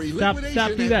Stop,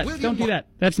 do that. Don't do that.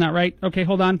 That's not right. Okay,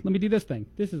 hold on. Let me do this thing.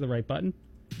 This is the right button.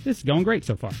 This is going great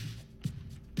so far.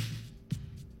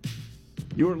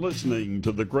 You're listening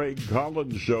to the Craig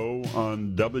Collins Show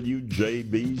on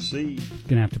WJBC.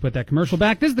 Gonna have to put that commercial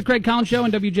back. This is the Craig Collins Show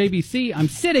on WJBC. I'm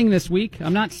sitting this week.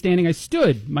 I'm not standing. I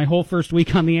stood my whole first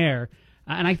week on the air.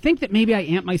 And I think that maybe I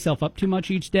amp myself up too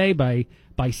much each day by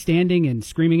standing and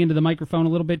screaming into the microphone a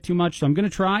little bit too much. So I'm going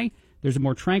to try. There's a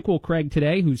more tranquil Craig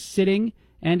today who's sitting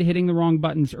and hitting the wrong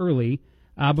buttons early.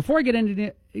 Before I get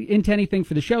into anything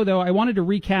for the show, though, I wanted to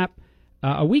recap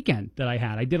a weekend that I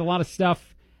had. I did a lot of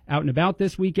stuff out and about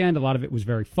this weekend. A lot of it was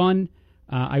very fun.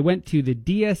 I went to the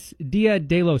Dia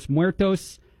de los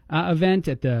Muertos event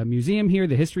at the museum here,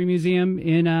 the History Museum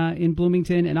in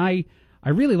Bloomington, and I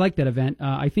really liked that event.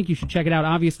 I think you should check it out.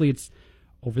 Obviously, it's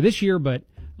over this year, but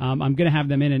I'm going to have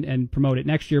them in and promote it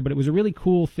next year. But it was a really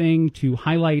cool thing to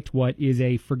highlight what is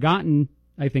a forgotten,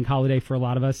 I think, holiday for a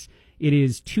lot of us. It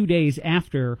is 2 days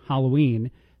after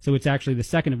Halloween, so it's actually the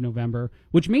 2nd of November,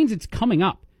 which means it's coming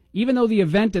up. Even though the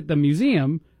event at the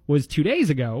museum was 2 days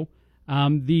ago,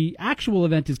 the actual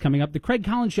event is coming up. The Craig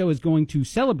Collins Show is going to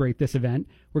celebrate this event.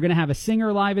 We're going to have a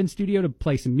singer live in studio to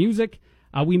play some music.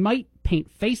 We might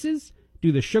paint faces,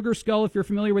 do the sugar skull if you're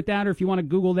familiar with that, or if you want to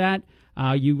Google that.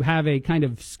 You have a kind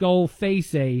of skull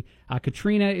face, a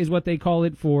Katrina is what they call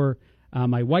it for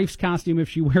my wife's costume if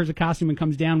she wears a costume and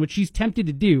comes down, which she's tempted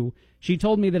to do. She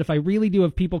told me that if I really do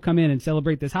have people come in and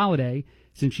celebrate this holiday,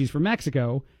 since she's from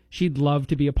Mexico, she'd love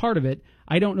to be a part of it.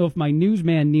 I don't know if my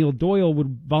newsman, Neil Doyle,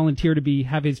 would volunteer to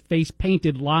have his face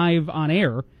painted live on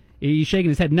air. He's shaking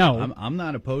his head no. I'm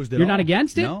not opposed at all. You're not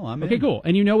against it? No, I'm okay, in. Cool.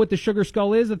 And you know what the sugar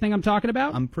skull is, the thing I'm talking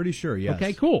about? I'm pretty sure, yes.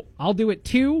 Okay, cool. I'll do it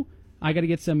too. I got to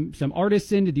get some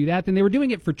artists in to do that. Then they were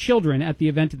doing it for children at the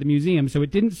event at the museum, so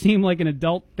it didn't seem like an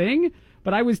adult thing.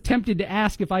 But I was tempted to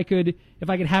ask if I could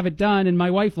have it done, and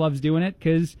my wife loves doing it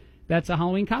because that's a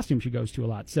Halloween costume she goes to a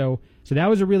lot. So that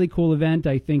was a really cool event.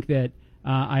 I think that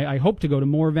I hope to go to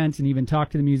more events and even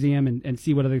talk to the museum and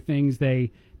see what other things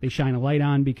they shine a light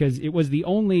on, because it was the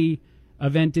only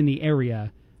event in the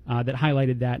area that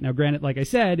highlighted that. Now, granted, like I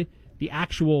said, the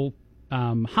actual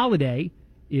holiday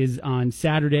is on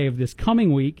Saturday of this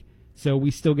coming week, so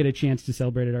we still get a chance to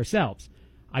celebrate it ourselves.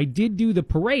 I did do the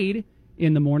parade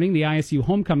in the morning, the ISU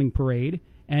homecoming parade,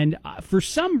 and for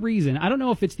some reason, I don't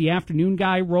know if it's the afternoon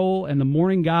guy role and the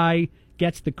morning guy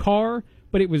gets the car,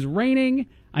 but it was raining.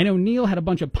 I know Neil had a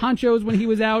bunch of ponchos when he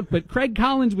was out, but Craig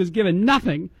Collins was given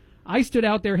nothing. I stood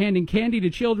out there handing candy to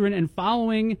children and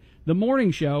following the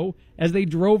morning show as they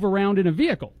drove around in a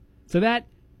vehicle. So that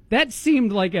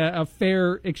seemed like a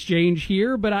fair exchange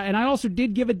here, but I also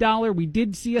did give $1. We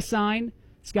did see a sign.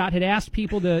 Scott had asked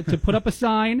people to put up a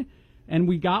sign, and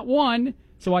we got one,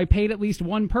 so I paid at least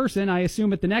one person, I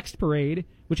assume, at the next parade,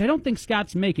 which I don't think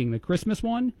Scott's making, the Christmas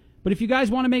one. But if you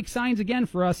guys want to make signs again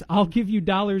for us, I'll give you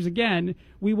dollars again.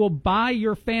 We will buy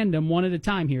your fandom one at a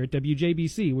time here at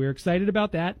WJBC. We're excited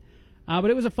about that. But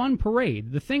it was a fun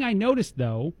parade. The thing I noticed,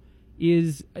 though,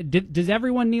 is does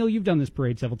everyone, Neil, you've done this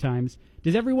parade several times,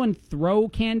 does everyone throw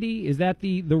candy? Is that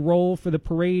the role for the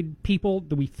parade people?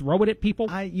 Do we throw it at people?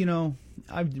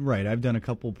 I've done a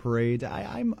couple parades.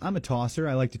 I'm a tosser.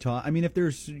 I like to toss. I mean, if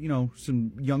there's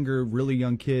some really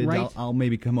young kids, right. I'll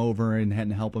maybe come over and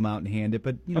help them out and hand it.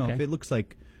 But okay. If it looks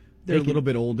like they're a little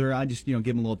bit older, I just give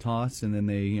them a little toss, and then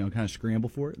they kind of scramble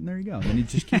for it, and there you go. And you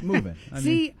just keep moving.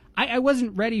 I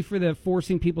wasn't ready for the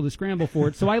forcing people to scramble for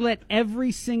it, so I let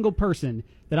every single person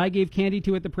that I gave candy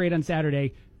to at the parade on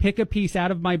Saturday pick a piece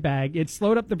out of my bag. It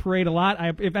slowed up the parade a lot.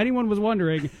 If anyone was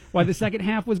wondering why the second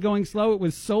half was going slow, it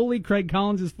was solely Craig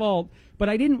Collins' fault. But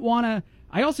I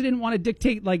also didn't want to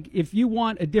dictate, like, if you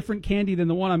want a different candy than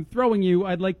the one I'm throwing you,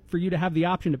 I'd like for you to have the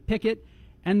option to pick it.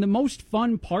 And the most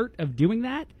fun part of doing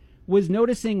that was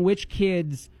noticing which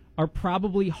kids are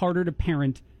probably harder to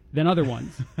parent than other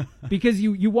ones. Because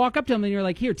you walk up to them and you're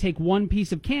like, here, take one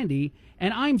piece of candy,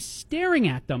 and I'm staring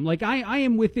at them. Like, I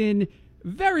am within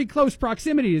very close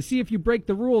proximity to see if you break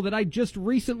the rule that I just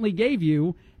recently gave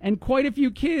you, and quite a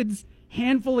few kids,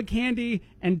 handful of candy,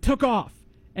 and took off.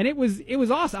 And it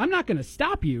was awesome. I'm not going to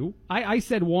stop you. I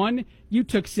said one, you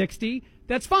took 60.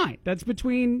 That's fine. That's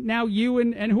between now you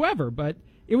and whoever. But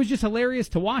it was just hilarious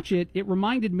to watch it. It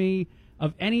reminded me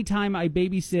of any time I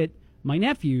babysit my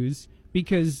nephews,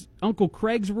 because Uncle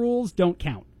Craig's rules don't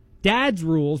count. Dad's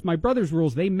rules, my brother's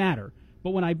rules, they matter. But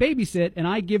when I babysit and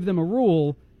I give them a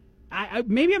rule,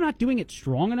 maybe I'm not doing it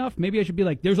strong enough. Maybe I should be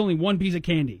like, there's only one piece of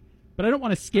candy. But I don't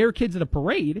want to scare kids at a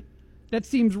parade. that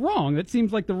seems wrong. That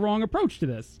seems like the wrong approach to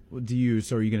this. Well,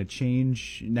 so are you going to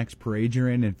change next parade you're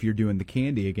in? If you're doing the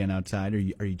candy again outside, are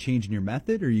you changing your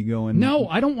method? Or are you going? No,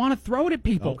 I don't want to throw it at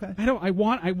people. Okay. I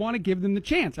want to give them the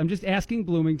chance. I'm just asking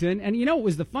Bloomington. And you know what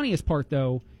was the funniest part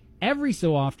though? Every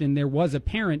so often there was a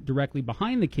parent directly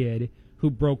behind the kid who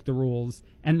broke the rules,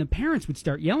 and the parents would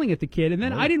start yelling at the kid, and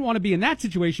then I didn't want to be in that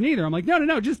situation either. I'm like,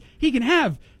 no, just he can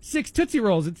have 6 Tootsie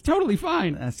Rolls. It's totally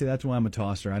fine. See, that's why I'm a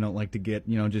tosser. I don't like to get,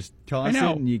 just toss it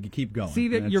and you keep going. See,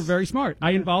 you're very smart.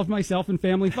 I involved myself in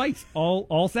family fights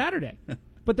all Saturday.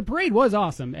 But the parade was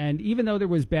awesome, and even though there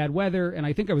was bad weather, and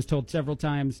I think I was told several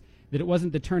times that it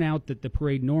wasn't the turnout that the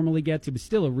parade normally gets, it was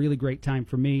still a really great time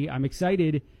for me. I'm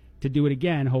excited to do it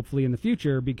again, hopefully in the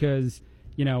future, because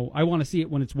I want to see it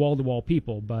when it's wall-to-wall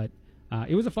people, but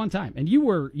it was a fun time. And you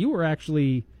were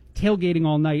actually tailgating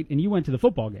all night, and you went to the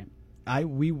football game.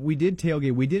 We did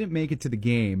tailgate. We didn't make it to the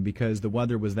game because the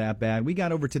weather was that bad. We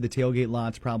got over to the tailgate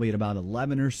lots probably at about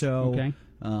 11 or so. Okay.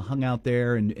 Hung out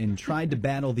there and tried to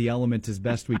battle the elements as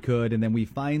best we could, and then we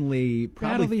finally,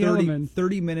 probably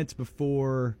 30 minutes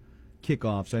before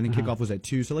kickoff. So I think kickoff was at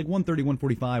 2. So like 1:30,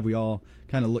 1:45, we all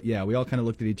kind of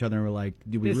looked at each other and were like,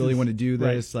 do we really want to do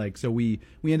this? Right. Like, so we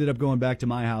ended up going back to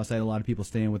my house. I had a lot of people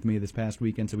staying with me this past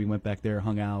weekend, so we went back there,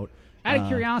 hung out. Out of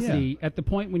curiosity, at the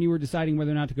point when you were deciding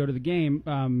whether or not to go to the game,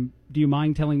 do you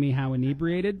mind telling me how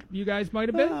inebriated you guys might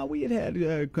have been? We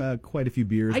had quite a few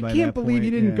beers by that point. I can't believe you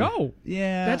didn't go.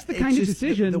 Yeah. That's the kind of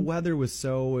decision. The weather was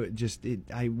so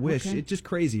I wish. It's just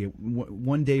crazy.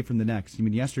 One day from the next. I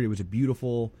mean, yesterday was a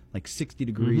beautiful,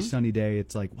 60-degree sunny day.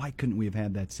 It's like, why couldn't we have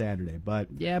had that Saturday? But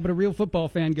yeah, but a real football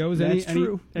fan goes any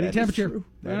temperature.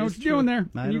 I know what you're doing there.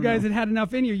 And you guys had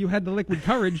enough in you. You had the liquid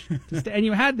courage, and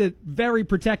you had the very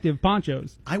protective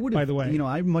ponchos. I would, by the way.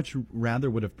 I much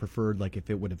rather would have preferred if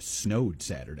it would have snowed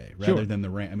Saturday rather than the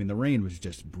rain. I mean, the rain was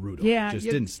just brutal. Yeah,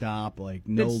 didn't stop.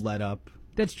 No let up.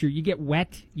 That's true. You get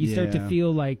wet. You start to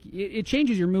feel like it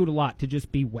changes your mood a lot to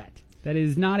just be wet. That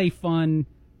is not a fun.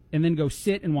 And then go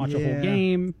sit and watch a whole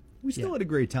game. We still had a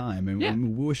great time, and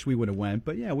we wish we would have went.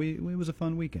 But yeah, it was a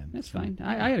fun weekend. That's fine.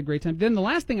 I had a great time. Then the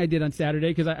last thing I did on Saturday,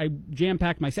 because I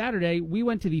jam-packed my Saturday, we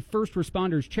went to the First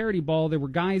Responders Charity Ball. There were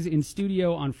guys in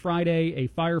studio on Friday, a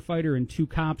firefighter and 2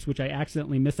 cops, which I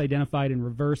accidentally misidentified in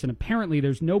reverse. And apparently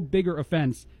there's no bigger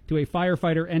offense to a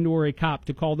firefighter and or a cop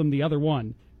to call them the other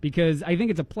one, because I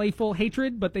think it's a playful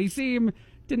hatred, but they seem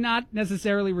to not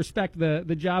necessarily respect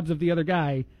the jobs of the other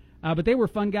guy. But they were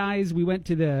fun guys. We went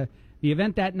to the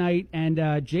event that night,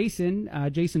 and Jason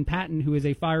Patton, who is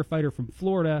a firefighter from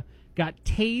Florida, got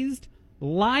tased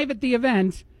live at the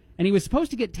event, and he was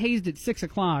supposed to get tased at 6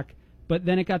 o'clock, but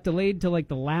then it got delayed to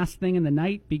the last thing in the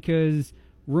night because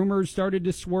rumors started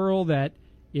to swirl that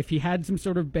if he had some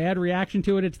sort of bad reaction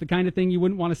to it, it's the kind of thing you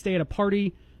wouldn't want to stay at a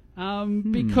party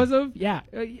because of,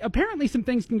 apparently some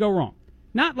things can go wrong.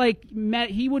 Not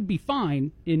he would be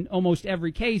fine in almost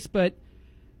every case, but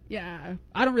yeah,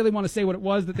 I don't really want to say what it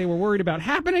was that they were worried about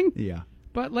happening. Yeah.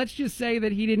 But let's just say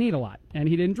that he didn't eat a lot, and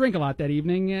he didn't drink a lot that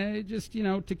evening, just,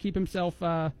 to keep himself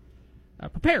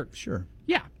prepared. Sure.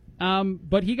 Yeah.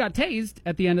 But he got tased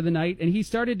at the end of the night, and he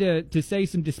started to say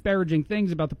some disparaging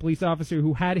things about the police officer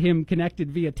who had him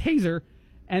connected via taser,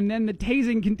 and then the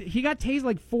tasing, he got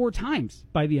tased 4 times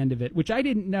by the end of it, which I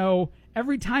didn't know.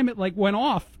 Every time it went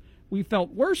off, we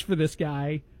felt worse for this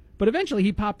guy, but eventually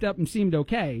he popped up and seemed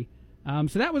okay.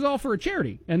 So that was all for a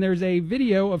charity. And there's a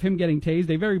video of him getting tased,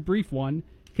 a very brief one,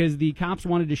 because the cops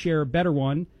wanted to share a better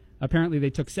one. Apparently they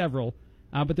took several.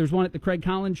 But there's one at the Craig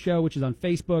Collins Show, which is on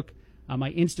Facebook.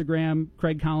 My Instagram,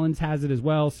 Craig Collins, has it as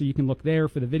well, so you can look there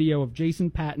for the video of Jason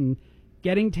Patton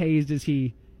getting tased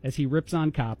as he rips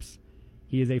on cops.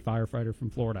 He is a firefighter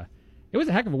from Florida. It was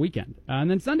a heck of a weekend. And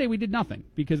then Sunday we did nothing,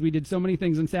 because we did so many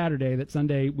things on Saturday that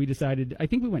Sunday we decided, I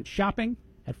think we went shopping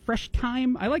at Fresh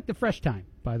Time. I like the Fresh Time,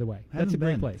 by the way. That's a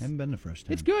great place. I haven't been to Fresh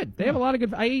Time. It's good. They have a lot of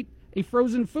good. I ate a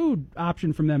frozen food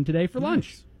option from them today for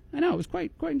lunch. I know, it was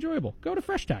quite enjoyable. Go to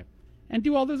Fresh Time and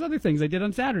do all those other things I did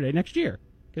on Saturday next year,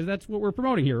 because that's what we're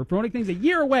promoting here. We're promoting things a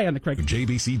year away on the Craig.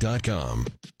 JBC.com.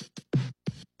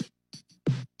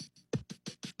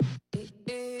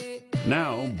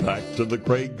 Now, back to the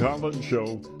Craig Collins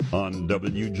Show on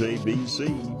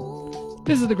WJBC.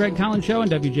 This is the Craig Collins Show on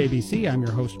WJBC. I'm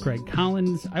your host, Craig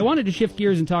Collins. I wanted to shift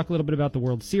gears and talk a little bit about the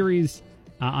World Series.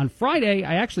 On Friday,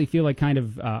 I actually feel like kind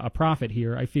of a prophet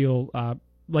here. I feel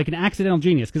like an accidental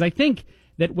genius, because I think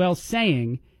that while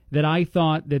saying that I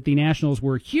thought that the Nationals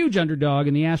were a huge underdog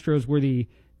and the Astros were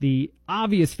the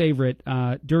obvious favorite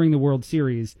during the World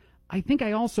Series, I think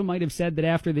I also might have said that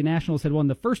after the Nationals had won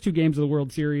the first 2 games of the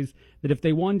World Series, that if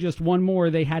they won just one more,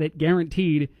 they had it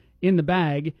guaranteed in the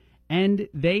bag. and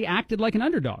they acted like an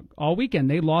underdog all weekend.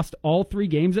 They lost all 3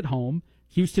 games at home.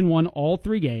 Houston won all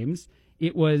 3 games.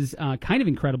 It was kind of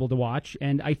incredible to watch,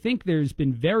 and I think there's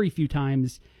been very few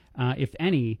times, if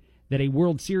any, that a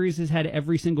World Series has had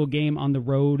every single game on the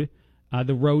road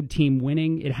team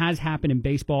winning. It has happened in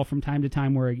baseball from time to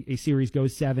time where a series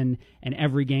goes 7 and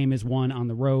every game is won on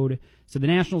the road. So the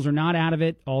Nationals are not out of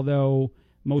it, although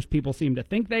most people seem to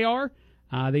think they are.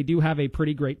 They do have a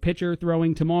pretty great pitcher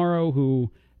throwing tomorrow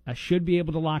who should be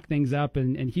able to lock things up,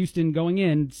 and Houston going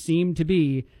in seemed to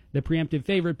be the preemptive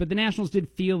favorite, but the Nationals did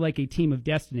feel like a team of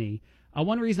destiny.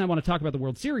 One reason I want to talk about the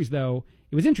World Series, though,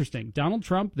 it was interesting. Donald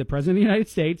Trump, the President of the United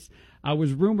States,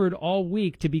 was rumored all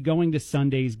week to be going to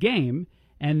Sunday's game,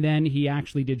 and then he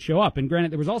actually did show up. And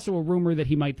granted, there was also a rumor that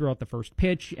he might throw out the first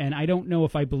pitch, and I don't know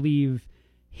if I believe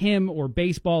him or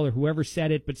baseball or whoever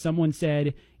said it, but someone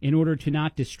said in order to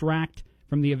not distract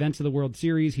from the events of the World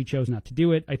Series, he chose not to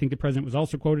do it. I think the president was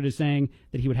also quoted as saying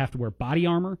that he would have to wear body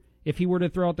armor if he were to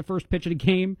throw out the first pitch of a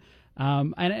game.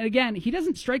 And again, he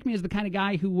doesn't strike me as the kind of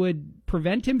guy who would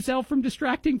prevent himself from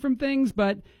distracting from things,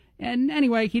 and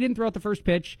anyway, he didn't throw out the first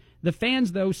pitch. The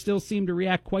fans, though, still seem to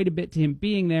react quite a bit to him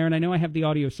being there, and I know I have the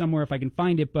audio somewhere if I can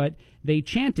find it, but they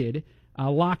chanted,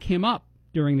 lock him up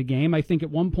during the game. I think at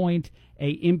one point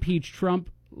a impeach Trump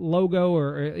logo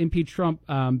or impeach Trump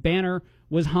banner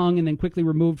was hung and then quickly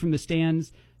removed from the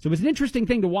stands. So it was an interesting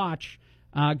thing to watch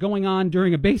going on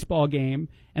during a baseball game.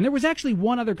 And there was actually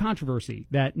one other controversy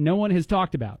that no one has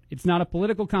talked about. It's not a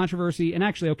political controversy, and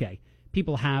actually, okay,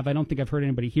 people have. I don't think I've heard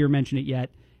anybody here mention it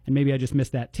yet, and maybe I just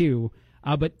missed that too.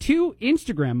 But 2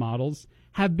 Instagram models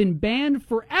have been banned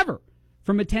forever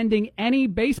from attending any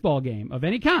baseball game of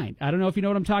any kind. I don't know if you know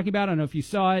what I'm talking about. I don't know if you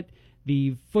saw it.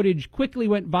 The footage quickly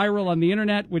went viral on the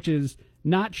internet, which is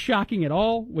not shocking at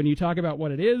all when you talk about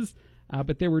what it is.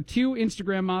 But there were 2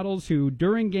 Instagram models who,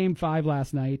 during Game 5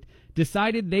 last night,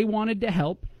 decided they wanted to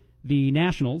help the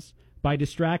Nationals by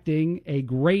distracting a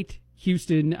great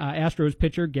Houston Astros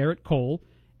pitcher, Garrett Cole.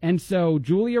 And so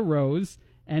Julia Rose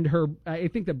and her, I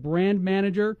think the brand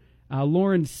manager,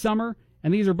 Lauren Summer,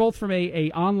 and these are both from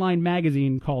a online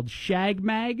magazine called Shag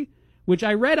Mag, which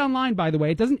I read online, by the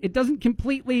way. It doesn't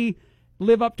completely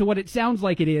live up to what it sounds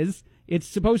like it is. It's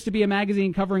supposed to be a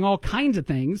magazine covering all kinds of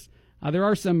things. There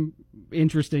are some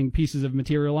interesting pieces of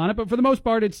material on it, but for the most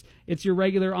part, it's your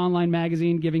regular online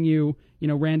magazine giving you,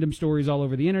 random stories all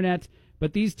over the internet.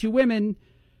 But these 2 women,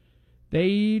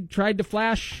 they tried to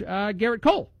flash Garrett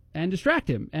Cole and distract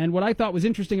him. And what I thought was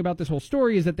interesting about this whole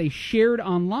story is that they shared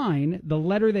online the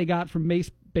letter they got from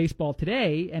Baseball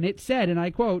Today, and it said, and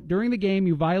I quote, "During the game,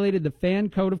 you violated the fan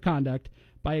code of conduct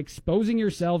by exposing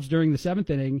yourselves during the 7th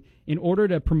inning in order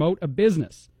to promote a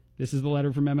business." This is the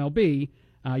letter from MLB.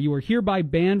 "You are hereby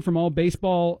banned from all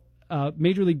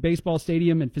Major League Baseball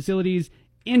stadium and facilities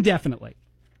indefinitely."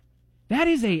 That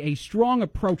is a strong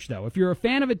approach, though. If you're a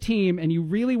fan of a team and you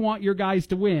really want your guys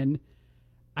to win,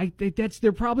 I think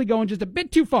they're probably going just a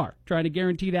bit too far trying to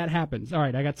guarantee that happens. All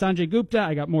right, I got Sanjay Gupta.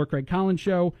 I got more Craig Collins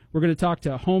show. We're going to talk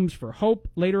to Homes for Hope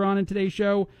later on in today's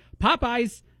show.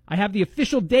 Popeyes, I have the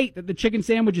official date that the chicken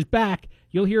sandwich is back.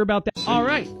 You'll hear about that. All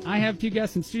right, I have 2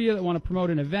 guests in studio that want to promote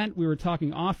an event. We were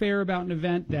talking off air about an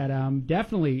event that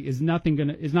definitely is not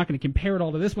going to compare at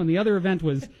all to this one. The other event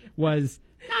was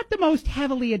not the most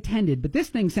heavily attended, but this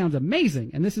thing sounds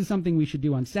amazing, and this is something we should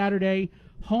do on Saturday.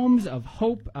 Homes of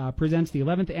Hope presents the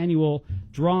 11th annual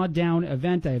Drawdown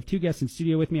event. I have 2 guests in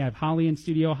studio with me. I have Holly in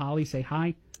studio. Holly, say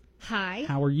hi. Hi.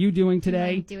 How are you doing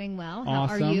today? I'm doing well.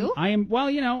 Awesome. How are you? I am,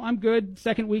 I'm good.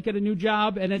 2nd week at a new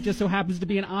job, and it just so happens to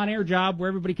be an on-air job where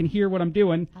everybody can hear what I'm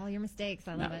doing. All your mistakes.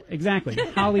 I love it. Exactly.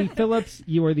 Holly Phillips,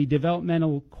 you are the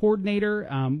developmental coordinator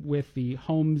with the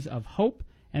Homes of Hope.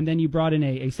 And then you brought in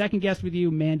a second guest with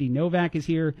you. Mandy Novak is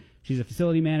here. She's a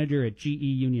facility manager at GE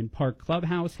Union Park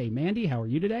Clubhouse. Hey, Mandy, how are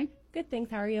you today? Good,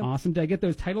 thanks. How are you? Awesome. Did I get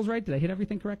those titles right? Did I hit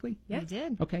everything correctly? Yeah, you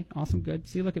did. Okay, awesome, good.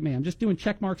 See, look at me. I'm just doing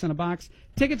check marks on a box.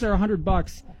 Tickets are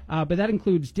 $100, but that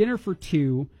includes dinner for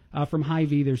 2 from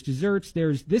Hy-Vee. There's desserts.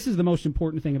 This is the most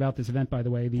important thing about this event, by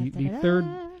the way. The third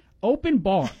open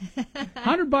bar.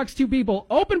 $100, 2 people,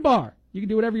 open bar. You can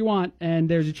do whatever you want, and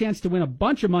there's a chance to win a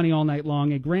bunch of money all night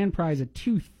long, a grand prize of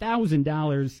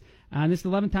 $2,000. And this is the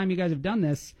 11th time you guys have done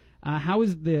this. How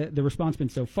has the response been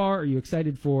so far? Are you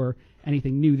excited for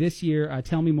anything new this year?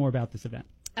 Tell me more about this event.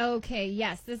 Okay,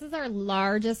 yes, this is our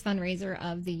largest fundraiser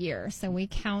of the year. So we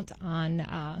count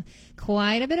on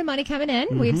quite a bit of money coming in.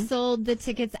 Mm-hmm. We've sold the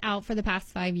tickets out for the past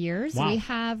 5 years. Wow. We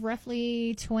have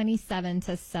roughly 27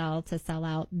 to sell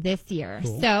out this year.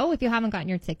 Cool. So if you haven't gotten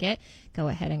your ticket, go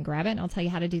ahead and grab it. And I'll tell you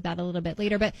how to do that a little bit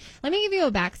later. But let me give you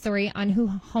a backstory on who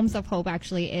Homes of Hope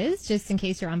actually is, just in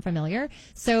case you're unfamiliar.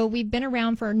 So we've been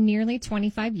around for nearly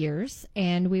 25 years,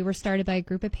 and we were started by a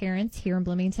group of parents here in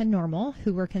Bloomington Normal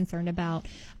who were concerned about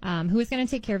who was going to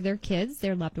take care of their kids,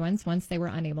 their loved ones, once they were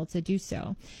unable to do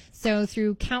so. So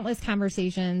through countless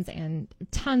conversations and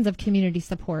tons of community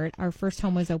support, our first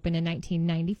home was opened in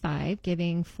 1995,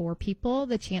 giving 4 people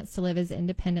the chance to live as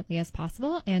independently as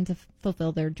possible and to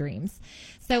fulfill their dreams.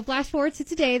 So flash forward to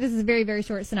today. This is a very, very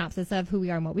short synopsis of who we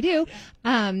are and what we do.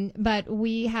 But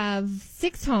we have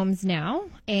 6 homes now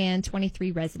and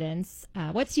 23 residents.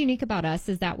 What's unique about us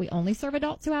is that we only serve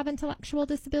adults who have intellectual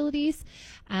disabilities.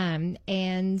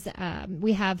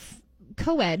 We have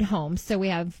co-ed homes, so we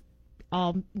have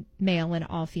all male and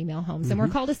all female homes. And we're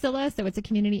called ASILA, so it's a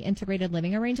community integrated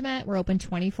living arrangement. We're open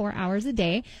 24 hours a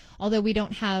day, although we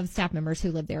don't have staff members who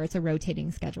live there. It's a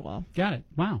rotating schedule. Got it.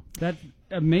 Wow. That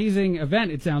amazing event,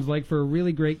 it sounds like, for a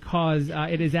really great cause.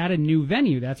 It is at a new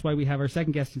venue. That's why we have our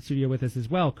second guest in studio with us as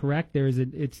well, correct?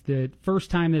 It's the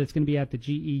first time that it's going to be at the GE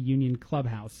Union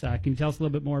Clubhouse. Can you tell us a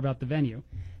little bit more about the venue?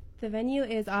 The venue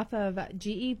is off of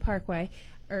GE Parkway,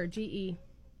 or GE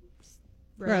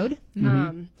Road.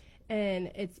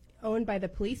 And it's owned by the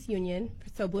police union,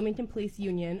 so Bloomington Police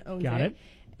Union owns Got it.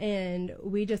 And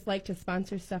we just like to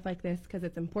sponsor stuff like this because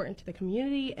it's important to the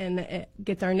community and it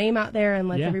gets our name out there and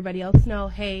lets everybody else know,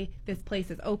 hey, this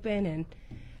place is open and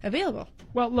available.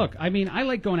 Well, look, I mean, I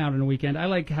like going out on a weekend. I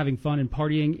like having fun and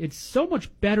partying. It's so much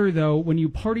better, though, when you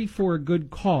party for a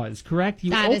good cause, correct?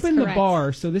 You That is open the correct.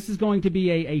 bar, so this is going to be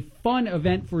a fun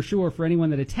event for sure for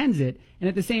anyone that attends it. And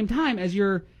at the same time, as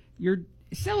you're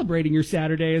celebrating your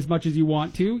Saturday as much as you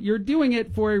want to, you're doing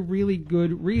it for a really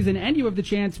good reason, and you have the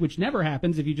chance, which never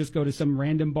happens if you just go to some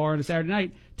random bar on a Saturday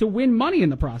night, to win money in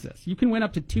the process. You can win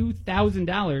up to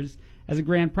 $2,000 as a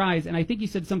grand prize, and I think you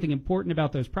said something important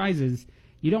about those prizes.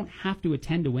 You don't have to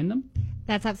attend to win them.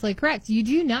 That's absolutely correct. You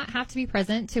do not have to be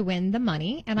present to win the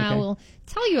money, and I Okay. will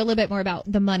tell you a little bit more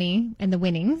about the money and the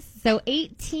winnings. So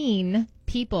 18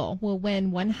 people will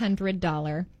win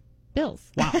 $100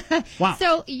 bills. Wow. Wow.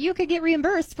 So you could get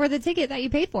reimbursed for the ticket that you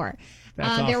paid for.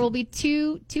 That's There awesome. will be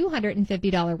 2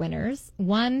 $250 winners,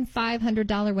 1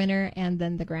 $500 winner, and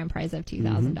then the grand prize of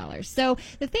 $2,000. So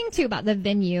the thing, too, about the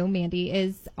venue, Mandy,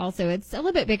 is also it's a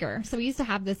little bit bigger. So we used to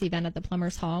have this event at the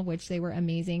Plumbers Hall, which they were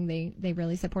amazing. They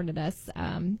really supported us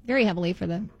very heavily for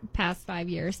the past 5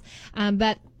 years.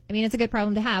 But I mean, it's a good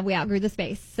problem to have. We outgrew the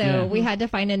space. So we had to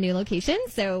find a new location.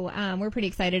 So we're pretty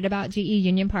excited about GE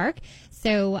Union Park.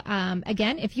 So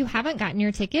again, if you haven't gotten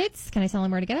your tickets, can I tell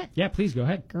them where to get it? Yeah, please go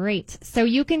ahead. Great. So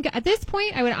you can, at this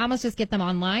point, I would almost just get them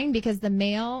online because the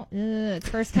mail, it's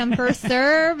first come, first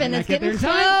serve, and it's get getting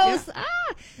there in time. close.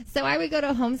 So I would go to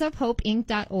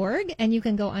homesofhopeinc.org, and you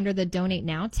can go under the Donate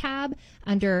Now tab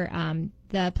under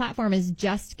the platform is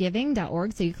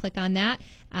justgiving.org. So you click on that,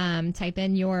 type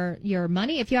in your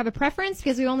money. If you have a preference,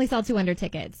 because we only sell 200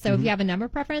 tickets. So if you have a number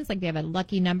preference, like if you have a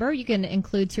lucky number, you can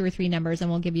include 2 or 3 numbers and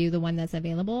we'll give you the one that's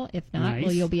available. If not, Nice.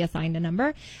 well, you'll be assigned a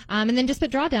number. And then just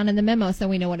put drawdown in the memo so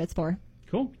we know what it's for.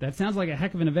 Cool. That sounds like a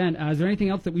heck of an event. Is there anything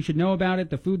else that we should know about it?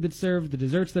 The food that's served, the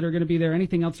desserts that are going to be there?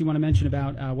 Anything else you want to mention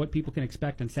about what people can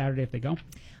expect on Saturday if they go?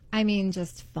 I mean,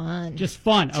 just fun. Just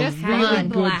fun. Just a really fun.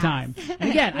 good Blast. time. And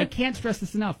again, I can't stress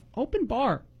this enough. Open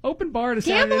bar to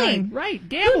Saturday Gambling. night. Right,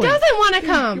 gambling. Who doesn't want to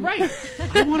come? You're right.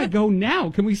 I want to go now.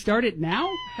 Can we start it now?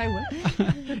 I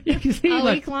would. You can see, a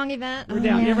look, week-long event. we're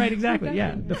down. Yeah, right, exactly.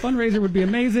 Yeah, the fundraiser would be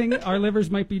amazing. Our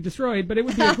livers might be destroyed, but it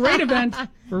would be a great event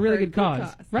for a really good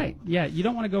cause. Right. Yeah, you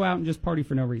don't want to go out and just party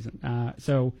for no reason.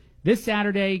 So this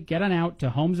Saturday, get on out to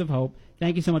Homes of Hope.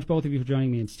 Thank you so much, both of you, for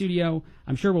joining me in studio.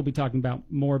 I'm sure we'll be talking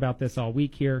more about this all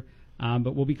week here,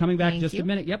 but we'll be coming back in just a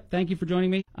minute. Yep, thank you for joining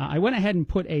me. I went ahead and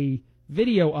put a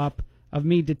video up of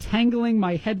me detangling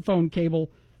my headphone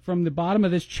cable from the bottom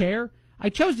of this chair. I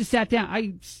chose to sit down.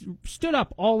 I stood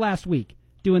up all last week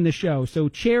doing the show, so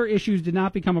chair issues did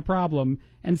not become a problem.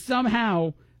 And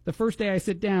somehow, the first day I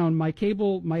sit down, my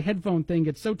headphone thing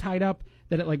gets so tied up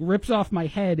that it like rips off my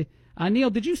head Neil,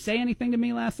 did you say anything to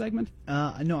me last segment?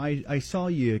 No, I saw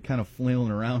you kind of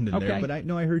flailing around in there, but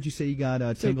I heard you say you got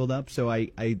tangled up, so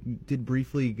I did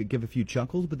briefly give a few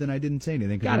chuckles, but then I didn't say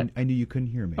anything because I knew you couldn't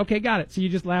hear me. Okay, got it. So you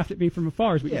just laughed at me from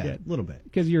afar is what you did. Yeah, a little bit.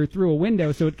 Because you're through a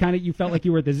window, so it kind of, you felt like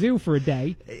you were at the zoo for a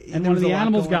day, and one of the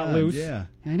animals got loose. Yeah.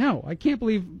 I know. I can't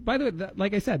believe, by the way,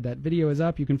 like I said, that video is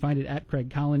up. You can find it at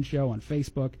Craig Collins Show on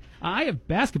Facebook. I have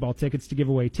basketball tickets to give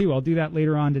away, too. I'll do that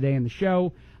later on today in the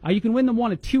show. You can win them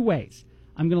one of two ways.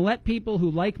 I'm going to let people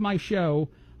who like my show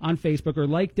on Facebook or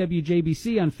like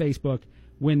WJBC on Facebook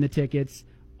win the tickets.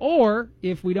 Or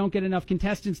if we don't get enough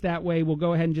contestants that way, we'll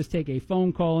go ahead and just take a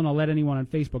phone call, and I'll let anyone on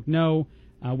Facebook know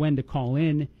when to call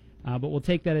in. But we'll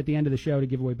take that at the end of the show to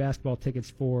give away basketball tickets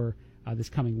for this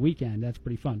coming weekend. That's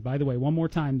pretty fun. By the way, one more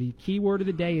time, the key word of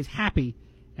the day is happy,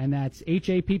 and that's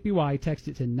HAPPY. Text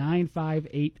it to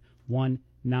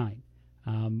 95819.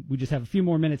 We just have a few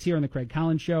more minutes here on the Craig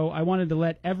Collins Show. I wanted to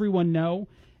let everyone know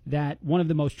that one of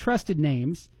the most trusted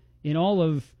names in all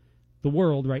of the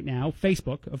world right now,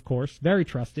 Facebook, of course, very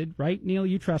trusted, right? Neil,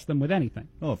 you trust them with anything.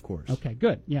 Oh, of course. Okay,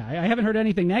 good. Yeah, I haven't heard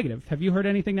anything negative. Have you heard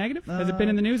anything negative? Has it been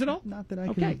in the news at all? Not that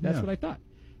I can. Okay, that's what I thought.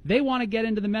 They want to get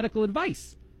into the medical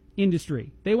advice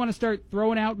industry. They want to start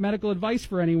throwing out medical advice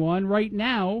for anyone. Right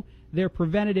now, their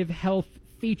preventative health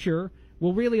feature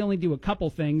will really only do a couple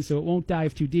things, so it won't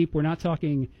dive too deep. We're not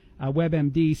talking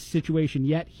WebMD situation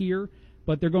yet here,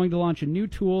 but they're going to launch a new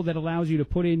tool that allows you to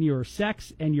put in your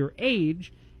sex and your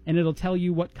age, and it'll tell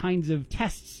you what kinds of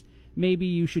tests maybe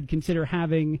you should consider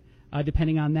having.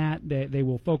 Depending on that, they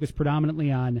will focus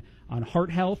predominantly on heart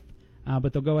health,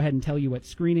 but they'll go ahead and tell you what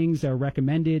screenings are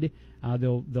recommended.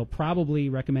 They'll probably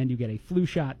recommend you get a flu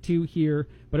shot too here,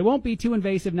 but it won't be too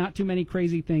invasive, not too many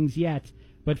crazy things yet.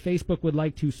 But Facebook would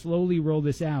like to slowly roll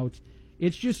this out.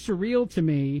 It's just surreal to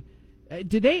me.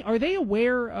 Are they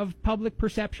aware of public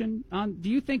perception? Do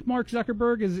you think Mark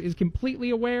Zuckerberg is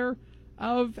completely aware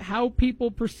of how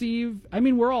people perceive? I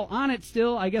mean, we're all on it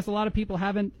still. I guess a lot of people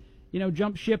haven't,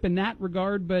 jumped ship in that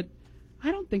regard, but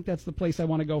I don't think that's the place I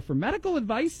want to go for medical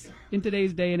advice in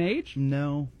today's day and age.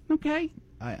 No. Okay.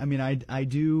 I mean, I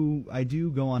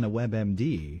do go on a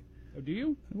WebMD. Oh, do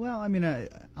you? Well, I mean,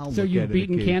 I'll. So look you've at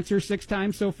beaten it cancer 6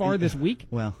 times so far this week?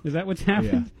 Well, is that what's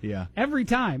happened? Yeah. Every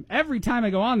time I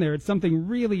go on there, it's something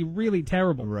really, really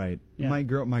terrible. Right. Yeah. My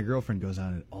girlfriend goes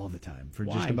on it all the time for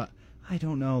Why? just about. I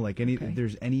don't know, like if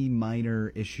there's any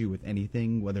minor issue with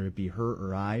anything, whether it be her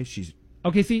or I, she's.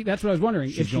 Okay, see, that's what I was wondering.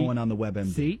 She's going on the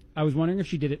WebMD. See, I was wondering if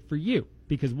she did it for you.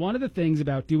 Because one of the things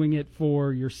about doing it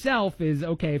for yourself is,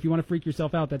 okay, if you want to freak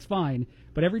yourself out, that's fine.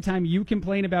 But every time you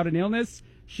complain about an illness,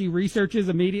 she researches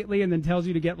immediately and then tells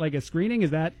you to get like a screening.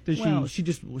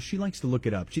 She likes to look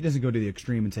it up. She doesn't go to the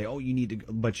extreme and say, "Oh, you need to,"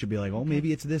 but she'll be like, "Oh,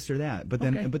 maybe it's this or that." But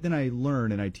then I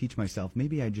learn and I teach myself,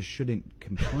 maybe I just shouldn't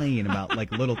complain about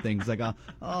like little things like,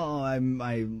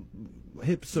 my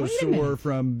hip's so sore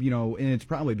from, and it's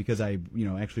probably because I,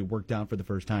 actually worked out for the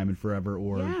first time in forever,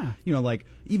 or like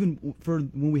even for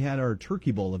when we had our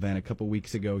Turkey Bowl event a couple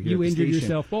weeks ago here. You at the injured station.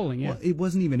 yourself bowling, yeah. Well, it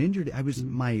wasn't even injured.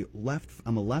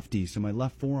 I'm a lefty, so my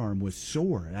left forearm was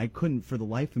sore, and I couldn't for the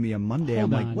life of me on Monday.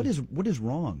 Hold I'm on. like, what is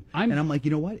wrong? And I'm like,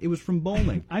 you know what? It was from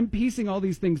bowling. I'm piecing all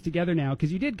these things together now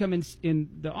because you did come in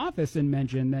the office and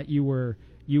mention that you were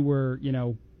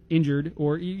injured,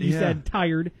 or you said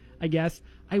tired, I guess.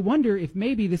 I wonder if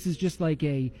maybe this is just like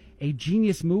a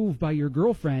genius move by your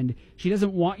girlfriend. She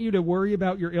doesn't want you to worry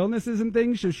about your illnesses and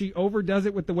things, so she overdoes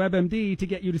it with the WebMD to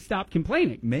get you to stop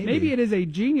complaining. Maybe it is a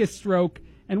genius stroke,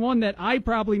 and one that I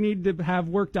probably need to have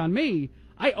worked on me.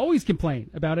 I always complain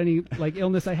about any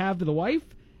illness I have to the wife,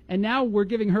 and now we're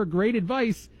giving her great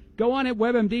advice. Go on at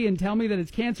WebMD and tell me that it's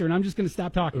cancer, and I'm just going to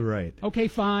stop talking. Right. Okay,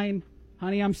 fine.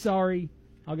 Honey, I'm sorry.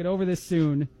 I'll get over this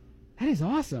soon. That is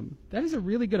awesome. That is a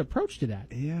really good approach to that.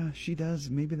 Yeah, she does.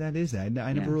 Maybe that is that.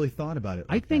 I never really thought about it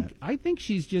like that. I think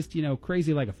she's just,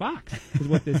 crazy like a fox is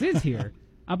what this is here.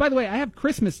 By the way, I have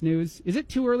Christmas news. Is it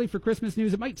too early for Christmas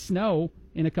news? It might snow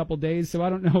in a couple days, so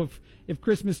I don't know if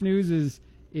Christmas news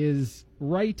is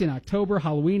right in October.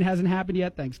 Halloween hasn't happened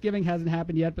yet. Thanksgiving hasn't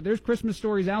happened yet, but there's Christmas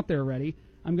stories out there already.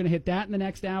 I'm going to hit that in the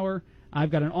next hour.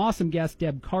 I've got an awesome guest.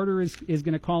 Deb Carter is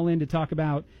going to call in to talk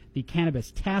about the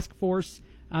Cannabis Task Force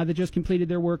that just completed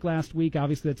their work last week.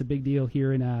 Obviously, that's a big deal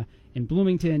here in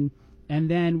Bloomington. And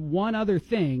then one other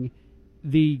thing,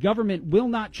 the government will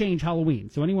not change Halloween.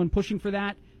 So anyone pushing for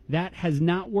that has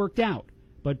not worked out.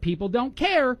 But people don't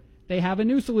care. They have a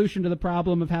new solution to the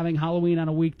problem of having Halloween on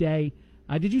a weekday.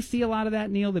 Did you see a lot of that,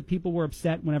 Neil, that people were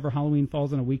upset whenever Halloween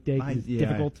falls on a weekday? It's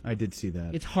difficult. I did see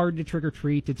that. It's hard to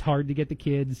trick-or-treat. It's hard to get the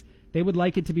kids. They would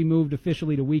like it to be moved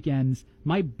officially to weekends.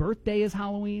 My birthday is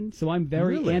Halloween, so I'm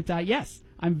very anti. Yes,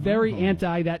 I'm very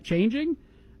anti that changing.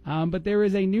 But there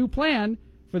is a new plan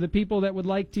for the people that would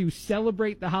like to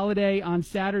celebrate the holiday on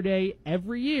Saturday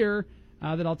every year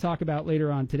that I'll talk about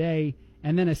later on today.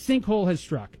 And then a sinkhole has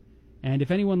struck. And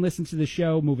if anyone listens to the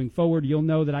show moving forward, you'll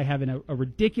know that I have a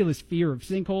ridiculous fear of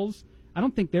sinkholes. I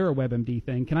don't think they're a WebMD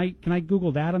thing. Can I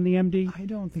Google that on the MD? I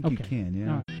don't think you can,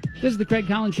 yeah. Right. This is the Craig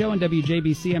Collins Show on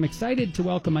WJBC. I'm excited to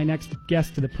welcome my next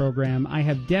guest to the program. I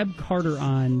have Deb Carter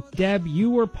on. Deb, you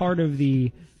were part of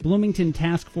the Bloomington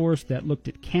task force that looked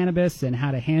at cannabis and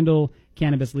how to handle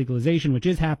cannabis legalization, which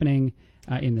is happening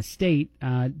in the state.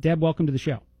 Deb, welcome to the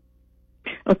show.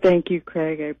 Oh, thank you,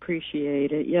 Craig. I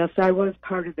appreciate it. Yes, I was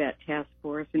part of that task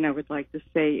force, and I would like to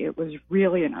say it was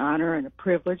really an honor and a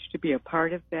privilege to be a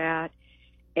part of that.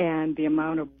 And the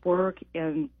amount of work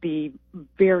and the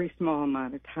very small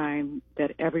amount of time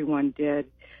that everyone did,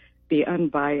 the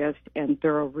unbiased and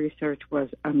thorough research was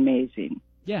amazing.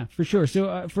 Yeah, for sure.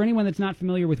 So for anyone that's not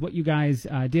familiar with what you guys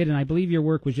did, and I believe your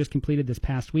work was just completed this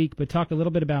past week, but talk a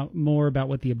little bit more about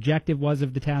what the objective was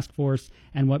of the task force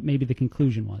and what maybe the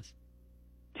conclusion was.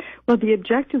 Well, the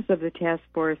objectives of the task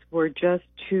force were just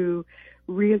to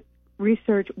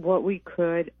research what we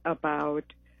could about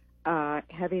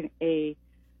having a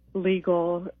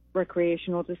legal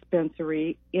recreational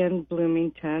dispensary in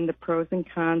Bloomington, the pros and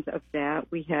cons of that.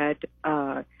 We had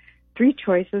three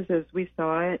choices as we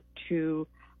saw it: to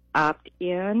opt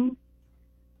in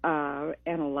and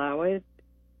allow it,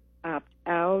 opt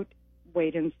out,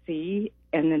 wait and see,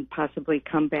 and then possibly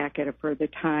come back at a further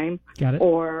time,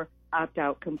 or opt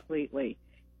out completely.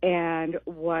 And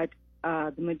what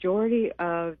the majority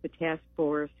of the task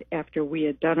force, after we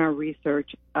had done our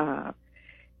research,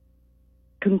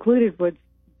 concluded was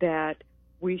that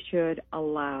we should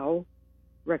allow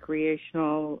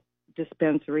recreational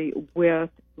dispensary with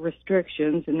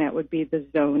restrictions, and that would be the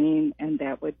zoning, and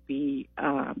that would be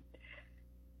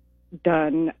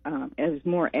done as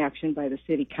more action by the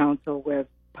city council with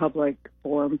public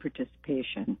forum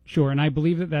participation. Sure, and I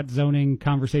believe that zoning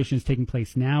conversation is taking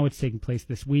place now. It's taking place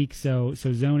this week, so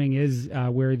zoning is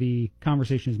where the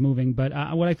conversation is moving. But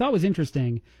what I thought was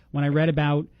interesting when I read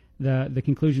about the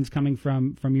conclusions coming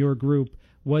from your group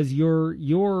was your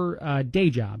day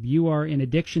job. You are an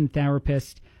addiction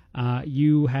therapist.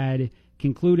 You had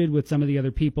concluded with some of the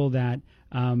other people that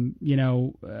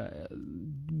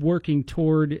working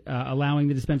toward allowing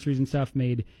the dispensaries and stuff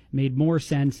made more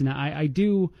sense. And I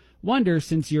do wonder,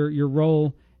 since your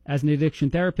role as an addiction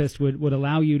therapist would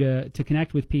allow you to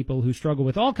connect with people who struggle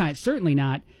with all kinds, certainly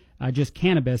not just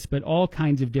cannabis, but all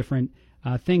kinds of different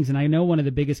things. And I know one of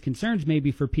the biggest concerns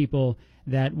maybe for people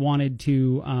that wanted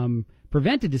to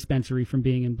prevent a dispensary from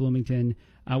being in Bloomington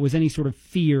was any sort of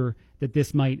fear that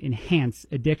this might enhance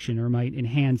addiction or might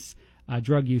enhance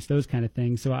drug use, those kind of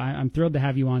things. So I'm thrilled to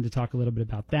have you on to talk a little bit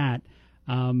about that.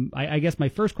 I guess my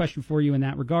first question for you in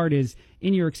that regard is,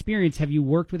 in your experience, have you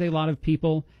worked with a lot of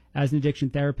people as an addiction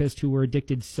therapist who were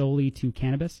addicted solely to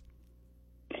cannabis?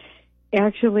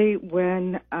 Actually,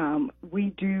 when we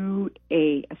do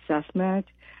a assessment,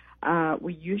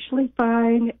 we usually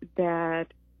find that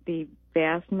the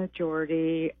vast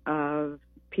majority of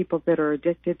people that are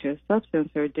addicted to a substance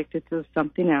are addicted to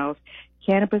something else.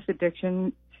 Cannabis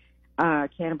addiction,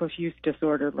 cannabis use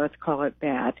disorder, let's call it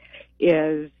that,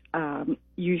 is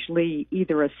usually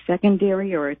either a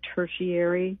secondary or a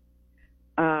tertiary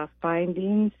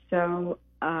finding. So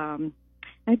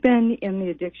I've been in the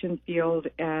addiction field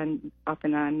and off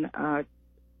and on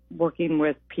working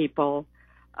with people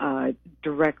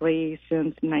directly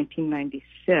since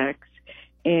 1996.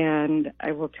 And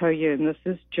I will tell you, and this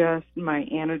is just my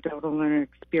anecdotal and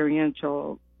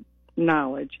experiential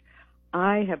knowledge,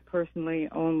 I have personally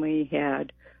only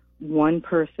had one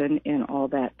person in all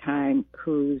that time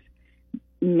whose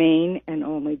main and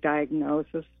only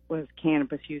diagnosis was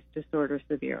cannabis use disorder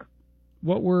severe.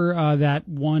 What were that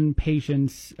one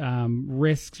patient's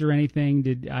risks or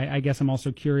anything? I guess I'm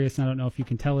also curious, and I don't know if you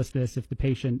can tell us this, if the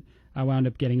patient wound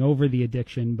up getting over the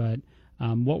addiction, but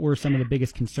what were some of the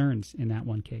biggest concerns in that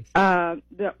one case?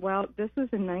 Well, this was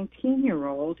a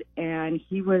 19-year-old, and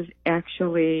he was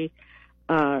actually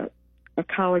a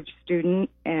college student,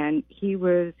 and he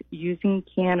was using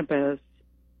cannabis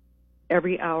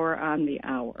every hour on the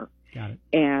hour. Got it.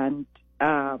 And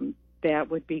that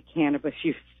would be cannabis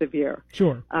use severe.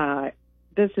 Sure.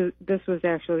 This was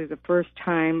actually the first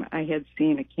time I had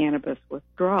seen a cannabis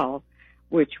withdrawal,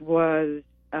 which was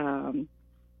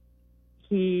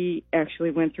he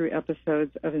actually went through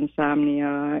episodes of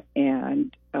insomnia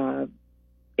and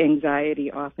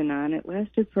anxiety off and on. It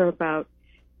lasted for about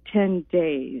 10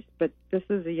 days, but this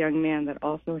is a young man that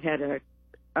also had a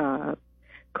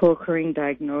co-occurring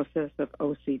diagnosis of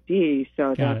OCD,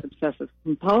 so that's obsessive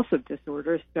compulsive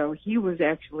disorder. So he was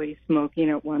actually smoking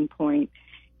at one point,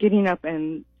 getting up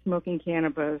and smoking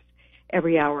cannabis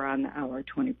every hour on the hour,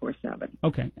 24/7.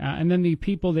 Okay. And then the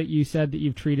people that you said that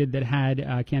you've treated that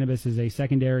had cannabis as a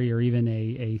secondary or even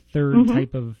a third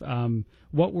type of,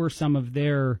 what were some of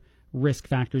their risk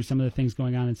factors, some of the things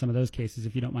going on in some of those cases,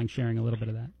 if you don't mind sharing a little bit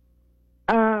of that?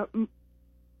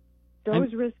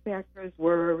 Those risk factors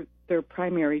were their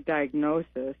primary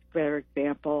diagnosis. For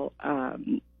example,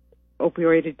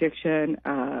 opioid addiction,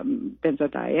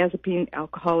 benzodiazepine,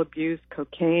 alcohol abuse,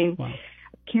 cocaine. Wow.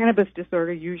 Cannabis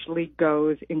disorder usually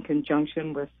goes in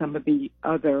conjunction with some of the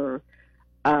other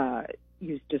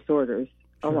use disorders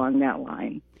along that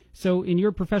line. So in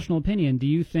your professional opinion, do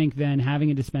you think then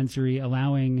having a dispensary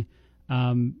allowing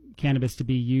cannabis to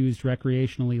be used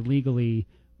recreationally, legally,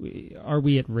 are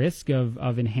we at risk of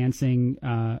enhancing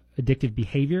addictive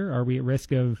behavior? Are we at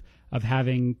risk of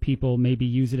having people maybe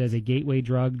use it as a gateway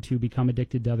drug to become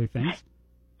addicted to other things?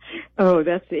 Oh,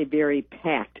 that's a very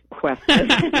packed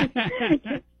question.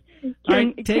 All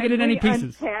right, take it in any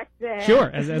pieces. Sure,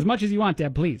 as much as you want,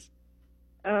 Deb, please.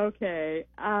 Okay.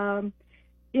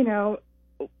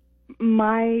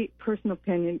 My personal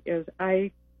opinion is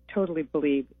I totally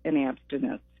believe in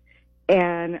abstinence.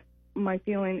 And my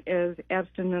feeling is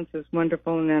abstinence is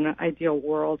wonderful, and in an ideal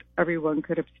world, everyone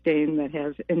could abstain that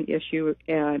has an issue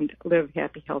and live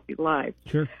happy, healthy lives.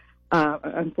 Sure.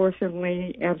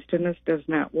 Unfortunately, abstinence does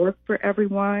not work for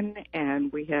everyone,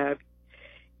 and we have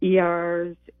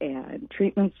ERs and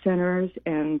treatment centers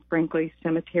and, frankly,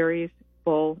 cemeteries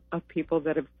full of people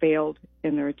that have failed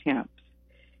in their attempts.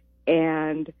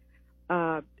 And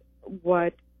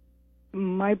what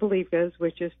my belief is,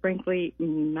 which is, frankly,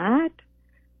 not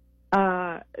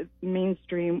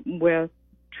mainstream with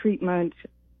treatment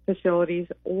facilities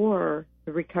or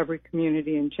the recovery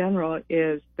community in general,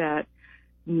 is that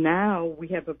now we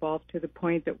have evolved to the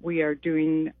point that we are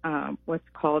doing what's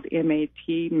called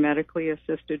MAT, medically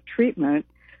assisted treatment,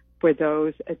 for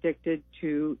those addicted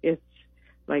to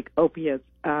like opiates.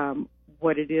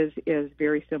 What it is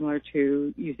very similar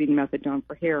to using methadone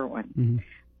for heroin.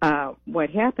 What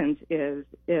happens is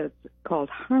it's called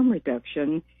harm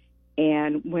reduction,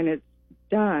 and when it's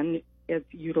done, it's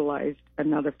utilized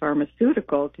another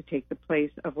pharmaceutical to take the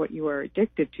place of what you are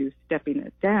addicted to, stepping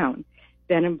it down.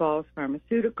 That involves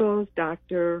pharmaceuticals,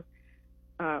 doctor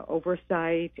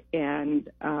oversight, and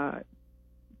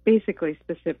basically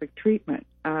specific treatment.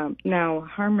 Now,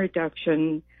 harm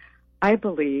reduction, I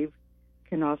believe,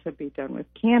 can also be done with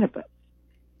cannabis.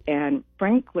 And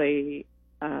frankly,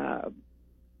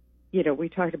 we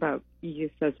talked about, you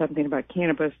said something about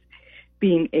cannabis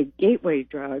being a gateway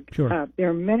drug. Sure. There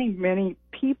are many, many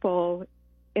people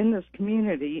in this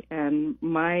community, and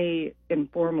my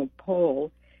informal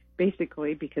poll,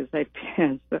 basically, because I've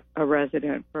been a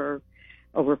resident for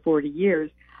over 40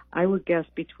 years, I would guess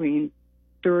between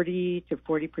 30 to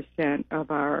 40%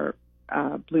 of our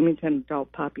Bloomington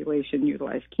adult population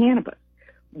utilize cannabis.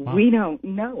 Wow. We don't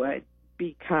know it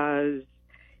because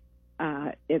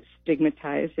it's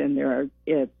stigmatized, and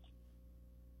it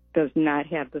does not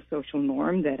have the social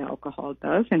norm that alcohol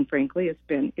does, and frankly, it's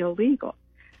been illegal.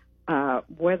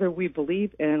 Whether we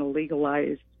believe in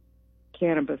legalized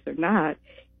cannabis or not,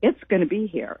 it's going to be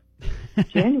here.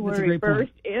 January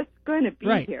 1st, it's going to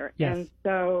be here. Yes. And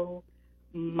so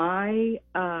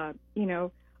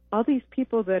all these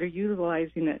people that are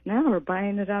utilizing it now are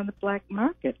buying it on the black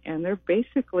market, and they're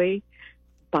basically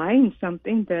buying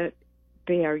something that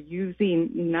they are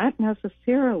using not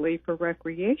necessarily for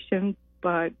recreation,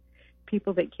 but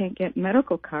people that can't get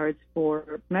medical cards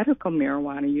for medical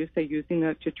marijuana use. They're using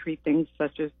it to treat things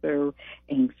such as their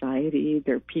anxiety,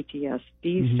 their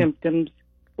PTSD symptoms,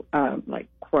 like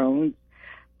Crohn's,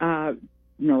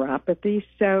 neuropathy.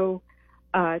 So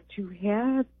to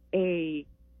have a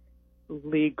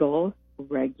legal,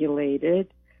 regulated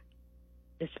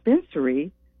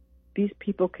dispensary, these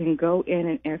people can go in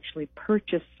and actually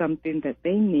purchase something that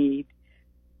they need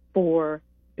for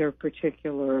their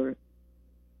particular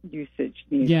usage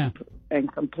needs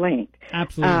and complaint.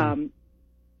 Absolutely.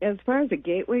 As far as a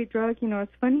gateway drug,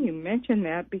 it's funny you mention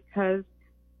that, because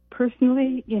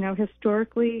personally,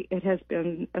 historically, it has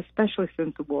been, especially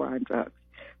since the war on drugs,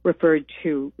 referred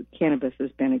to cannabis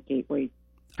has been a gateway drug.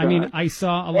 I mean, I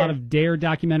saw a lot of DARE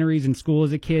documentaries in school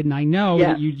as a kid, and I know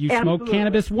that you smoke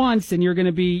cannabis once and you're going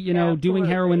to be, doing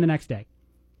heroin the next day.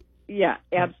 Yeah,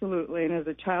 absolutely. And as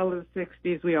a child of the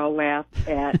 60s, we all laughed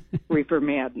at reefer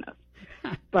madness.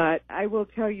 But I will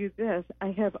tell you this,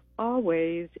 I have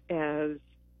always,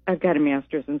 I've got a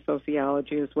master's in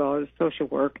sociology as well as social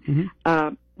work,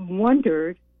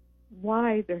 wondered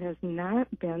why there has not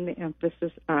been the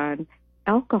emphasis on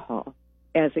alcohol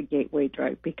as a gateway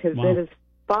drug, because it is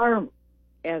far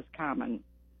as common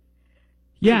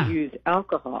to use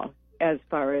alcohol as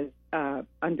far as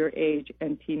underage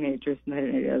and teenagers than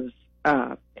it is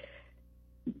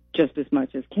just as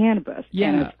much as cannabis. Yeah.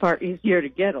 And it's far easier to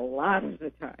get a lot of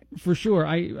the time. For sure.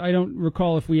 I don't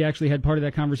recall if we actually had part of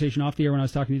that conversation off the air when I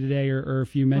was talking to you today, or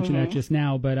if you mentioned that just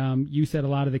now, but you said a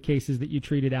lot of the cases that you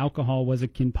treated, alcohol was a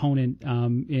component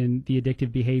in the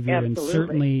addictive behavior. Absolutely. And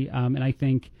certainly, and I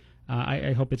think,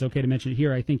 I hope it's okay to mention it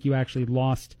here, I think you actually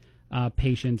lost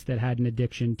patients that had an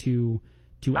addiction to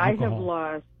alcohol. I have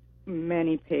lost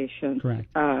many patients.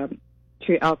 Correct.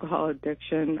 To alcohol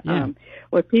addiction. Yeah.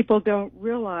 What people don't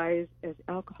realize is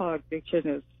alcohol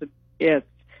addiction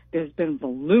there's been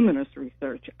voluminous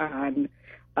research on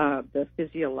the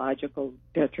physiological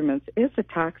detriments. It's a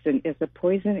toxin, it's a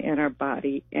poison in our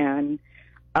body, and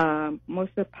most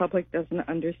of the public doesn't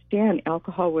understand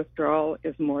alcohol withdrawal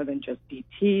is more than just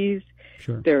DTs.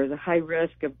 Sure. There is a high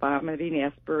risk of vomiting,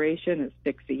 aspiration,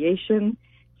 asphyxiation,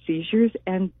 seizures,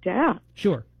 and death.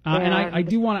 Sure. And I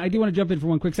do want to jump in for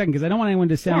one quick second, because I don't want anyone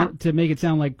to make it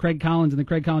sound like Craig Collins and the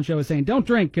Craig Collins Show is saying don't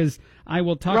drink, because I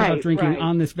will talk about drinking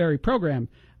on this very program.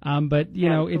 But you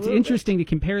know, it's interesting to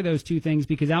compare those two things,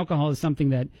 because alcohol is something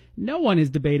that no one is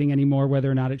debating anymore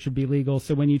whether or not it should be legal.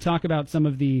 So when you talk about some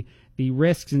of the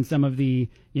risks and some of the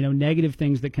negative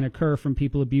things that can occur from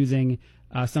people abusing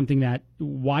something that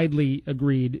widely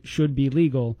agreed should be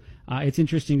legal, it's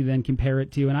interesting to then compare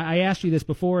it to. And I asked you this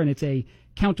before, and it's a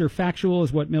counterfactual,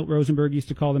 is what Milt Rosenberg used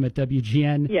to call them at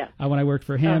WGN when I worked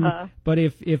for him. But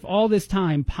if all this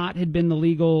time pot had been the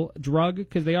legal drug,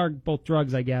 because they are both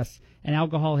drugs, I guess, and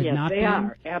alcohol had not been.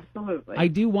 Yes, they are, absolutely. I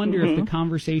do wonder if the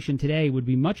conversation today would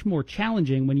be much more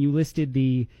challenging when you listed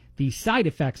the side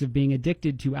effects of being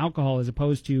addicted to alcohol as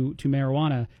opposed to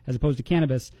marijuana, as opposed to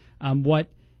cannabis.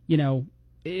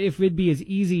 If it'd be as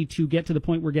easy to get to the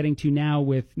point we're getting to now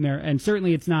with and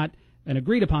certainly it's not an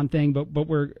agreed upon thing, but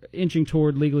we're inching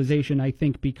toward legalization, I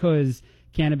think, because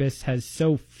cannabis has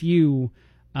so few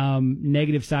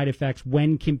negative side effects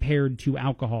when compared to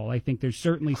alcohol. I think there's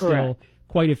certainly still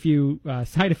quite a few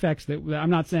side effects that I'm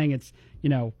not saying it's,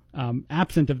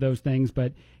 absent of those things,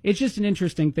 but it's just an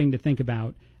interesting thing to think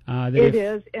about. It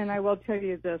is, and I will tell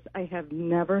you this, I have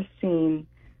never seen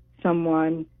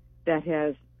someone that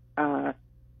has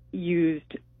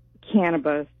used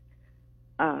cannabis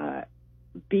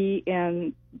be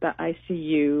in the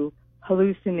ICU,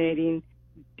 hallucinating,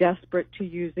 desperate to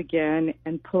use again,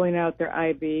 and pulling out their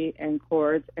IV and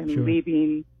cords and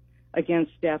leaving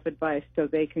against staff advice so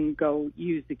they can go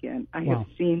use again. I have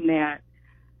seen that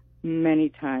many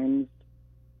times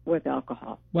with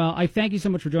alcohol. Well, I thank you so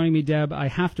much for joining me, Deb. I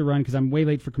have to run because I'm way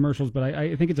late for commercials, but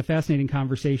I think it's a fascinating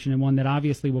conversation, and one that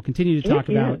obviously we'll continue to talk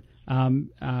about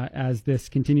as this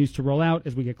continues to roll out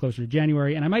as we get closer to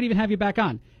January. And I might even have you back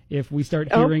on if we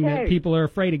start hearing that people are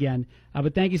afraid again.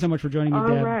 But thank you so much for joining me,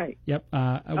 Deb. All right. Yep.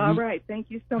 All right.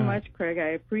 Thank you so much, Craig.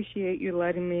 I appreciate you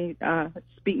letting me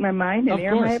speak my mind and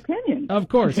air my opinion. Of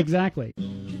course, exactly.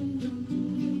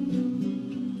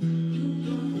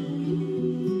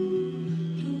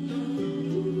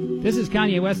 This is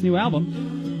Kanye West's new album.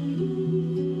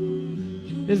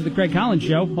 This is the Craig Collins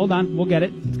Show. Hold on, we'll get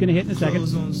it. It's going to hit in a second.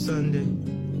 Close on Sunday.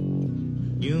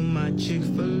 You my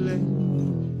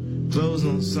Chick-fil-A. Close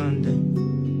on Sunday.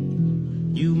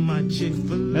 You my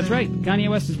Chick-fil-A. That's right.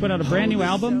 Kanye West has put out a brand new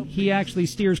album. He actually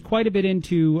steers quite a bit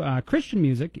into Christian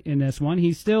music in this one.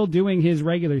 He's still doing his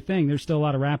regular thing. There's still a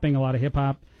lot of rapping, a lot of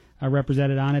hip-hop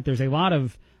represented on it. There's a lot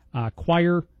of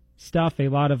choir stuff, a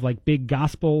lot of like big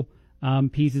gospel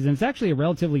pieces, and it's actually a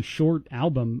relatively short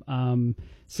album.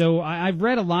 So I've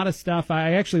read a lot of stuff.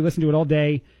 I actually listened to it all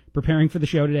day preparing for the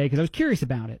show today because I was curious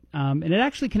about it. And it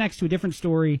actually connects to a different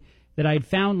story that I had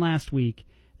found last week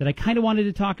that I kind of wanted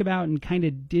to talk about and kind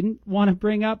of didn't want to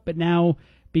bring up, but now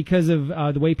because of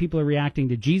the way people are reacting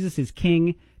to Jesus is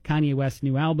King, Kanye West's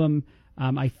new album,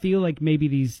 I feel like maybe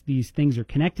these things are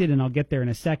connected, and I'll get there in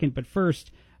a second. But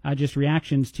first, just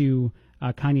reactions to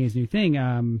Kanye's new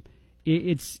thing.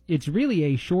 It's really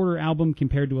a shorter album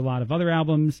compared to a lot of other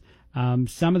albums.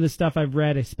 Some of the stuff I've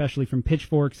read, especially from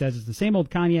Pitchfork, says it's the same old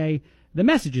Kanye. The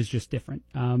message is just different.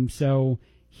 So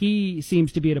he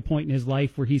seems to be at a point in his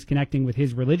life where he's connecting with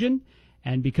his religion,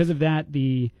 and because of that,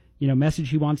 the message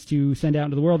he wants to send out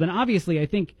into the world. And obviously, I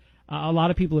think a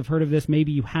lot of people have heard of this.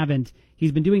 Maybe you haven't.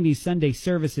 He's been doing these Sunday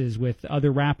services with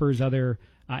other rappers, other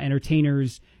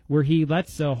entertainers, where he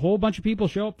lets a whole bunch of people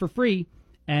show up for free,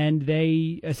 and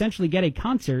they essentially get a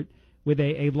concert with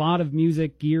a lot of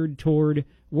music geared toward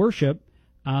worship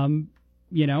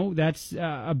that's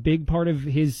a big part of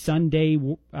his Sunday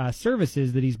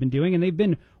services that he's been doing, and they've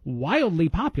been wildly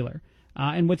popular.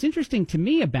 And what's interesting to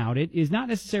me about it is not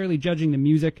necessarily judging the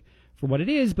music for what it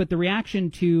is, but the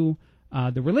reaction to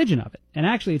the religion of it. And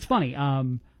actually, it's funny.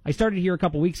 I started here a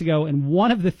couple weeks ago, and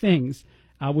one of the things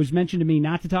was mentioned to me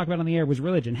not to talk about on the air was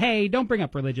religion. Hey, don't bring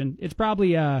up religion. It's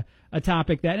probably a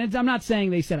topic that, and I'm not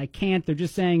saying they said I can't. They're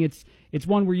just saying it's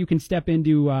one where you can step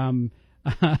into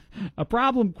a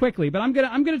problem quickly. But I'm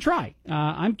gonna try.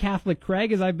 I'm Catholic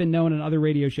Craig, as I've been known in other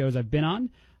radio shows I've been on.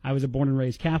 I was a born and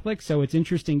raised Catholic, so it's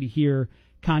interesting to hear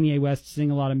Kanye West sing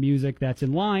a lot of music that's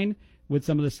in line with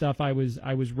some of the stuff I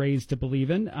was raised to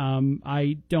believe in.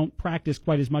 I don't practice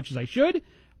quite as much as I should.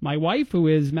 My wife, who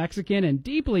is Mexican and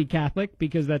deeply Catholic,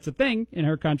 because that's a thing in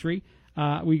her country,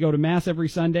 we go to Mass every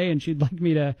Sunday, and she'd like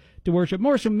me to worship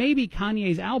more. So maybe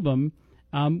Kanye's album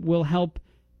will help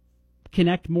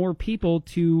connect more people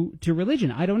to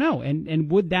religion. I don't know. And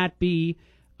would that be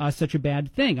such a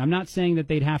bad thing? I'm not saying that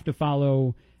they'd have to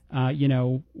follow,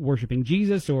 worshiping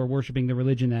Jesus or worshiping the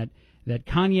religion that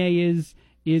Kanye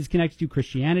is connected to,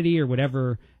 Christianity or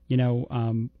whatever,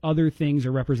 other things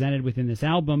are represented within this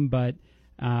album. But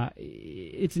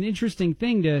it's an interesting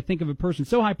thing to think of a person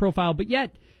so high profile, but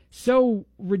yet so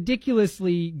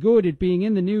ridiculously good at being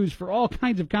in the news for all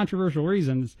kinds of controversial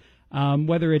reasons.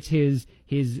 Whether it's his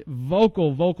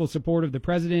vocal support of the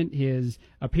president, his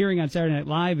appearing on Saturday Night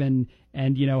Live, and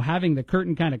having the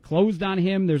curtain kind of closed on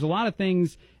him. There's a lot of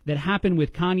things that happen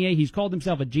with Kanye. He's called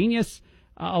himself a genius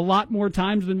a lot more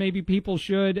times than maybe people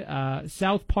should.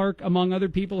 South Park, among other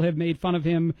people, have made fun of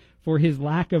him for his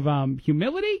lack of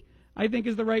humility, I think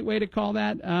is the right way to call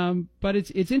that. But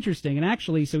it's interesting. And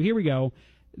actually, so here we go.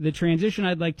 The transition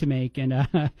I'd like to make, and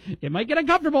it might get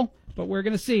uncomfortable, but we're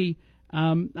going to see.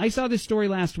 I saw this story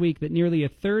last week that nearly a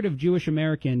third of Jewish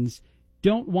Americans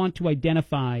don't want to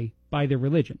identify by their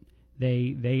religion.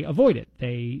 They avoid it.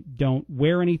 They don't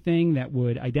wear anything that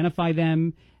would identify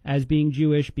them as being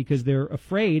Jewish because they're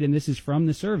afraid, and this is from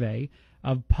the survey,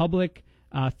 of public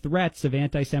threats of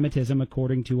anti-Semitism,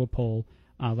 according to a poll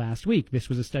last week. This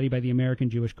was a study by the American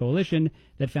Jewish Coalition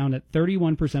that found that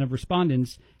 31% of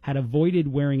respondents had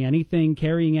avoided wearing anything,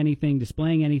 carrying anything,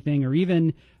 displaying anything, or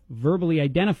even verbally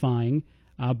identifying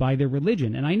by their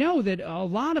religion. And I know that a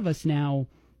lot of us now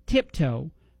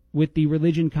tiptoe with the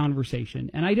religion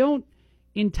conversation, and I don't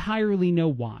entirely know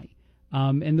why.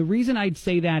 And the reason I'd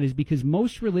say that is because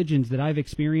most religions that I've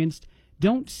experienced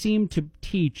don't seem to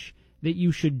teach that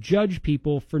you should judge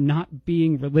people for not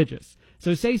being religious.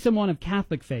 So say someone of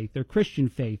Catholic faith or Christian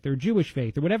faith or Jewish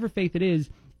faith or whatever faith it is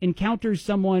encounters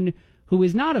someone who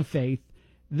is not of faith,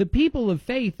 the people of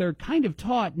faith are kind of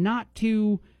taught not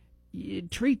to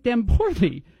treat them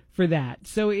poorly for that.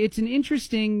 So it's an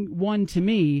interesting one to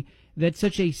me that's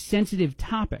such a sensitive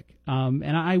topic.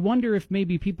 And I wonder if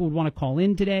maybe people would want to call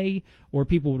in today, or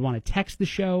people would want to text the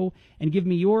show and give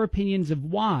me your opinions of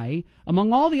why,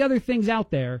 among all the other things out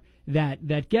there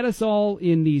that get us all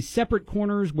in these separate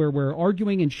corners where we're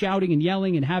arguing and shouting and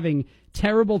yelling and having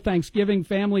terrible Thanksgiving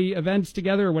family events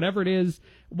together or whatever it is,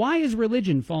 why has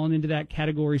religion fallen into that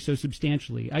category so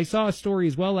substantially? I saw a story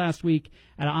as well last week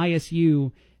at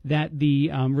ISU that the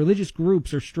religious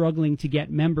groups are struggling to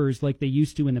get members like they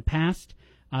used to in the past.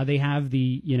 They have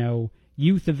the,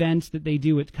 youth events that they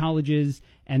do at colleges,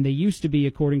 and they used to be,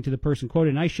 according to the person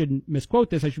quoted, and I shouldn't misquote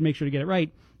this, I should make sure to get it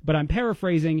right, but I'm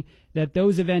paraphrasing, that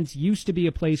those events used to be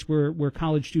a place where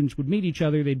college students would meet each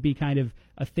other. They'd be kind of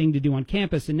a thing to do on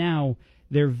campus, and now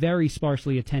they're very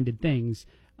sparsely attended things.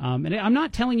 And I'm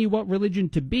not telling you what religion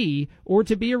to be or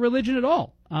to be a religion at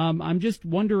all. I'm just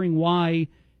wondering why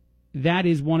that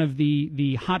is one of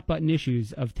the hot button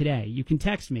issues of today. You can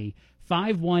text me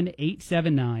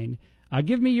 51879.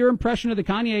 Give me your impression of the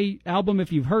Kanye album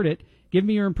if you've heard it. Give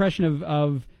me your impression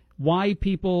of why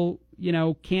people,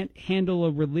 can't handle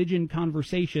a religion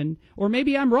conversation. Or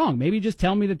maybe I'm wrong. Maybe just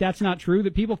tell me that that's not true,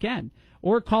 that people can.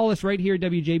 Or call us right here at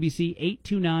WJBC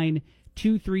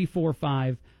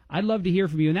 829-2345. I'd love to hear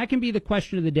from you. And that can be the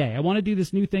question of the day. I want to do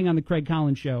this new thing on the Craig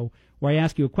Collins Show where I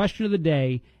ask you a question of the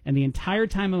day, and the entire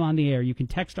time I'm on the air, you can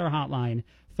text our hotline,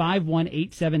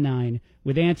 51879,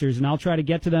 with answers, and I'll try to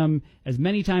get to them as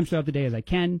many times throughout the day as I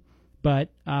can. But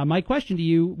my question to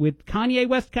you, with Kanye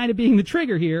West kind of being the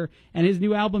trigger here, and his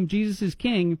new album, Jesus is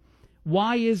King,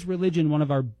 why is religion one of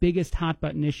our biggest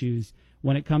hot-button issues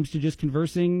when it comes to just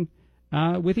conversing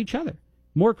with each other?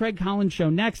 More Craig Collins Show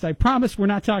next. I promise we're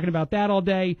not talking about that all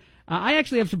day. I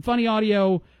actually have some funny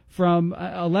audio from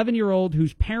an 11-year-old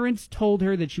whose parents told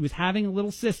her that she was having a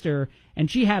little sister, and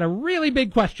she had a really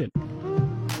big question.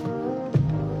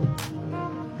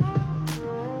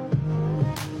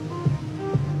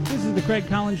 This is the the Craig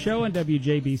Collins Show on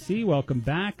WJBC. Welcome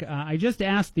back. I just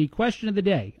asked the question of the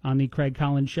day on the Craig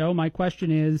Collins Show. My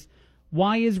question is,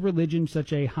 why is religion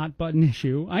such a hot-button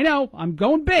issue? I know, I'm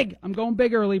going big. I'm going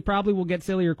big early. Probably will get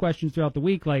sillier questions throughout the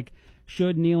week, like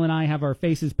should Neil and I have our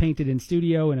faces painted in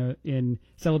studio in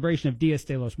celebration of Dias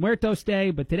de los Muertos Day.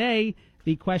 But today,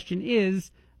 the question is,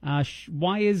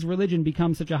 why is religion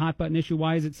become such a hot-button issue?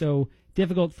 Why is it so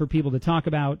difficult for people to talk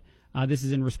about? This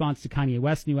is in response to Kanye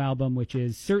West's new album, which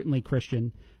is certainly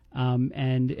Christian,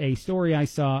 and a story I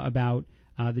saw about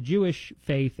the Jewish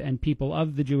faith and people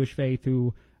of the Jewish faith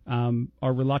who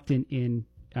are reluctant in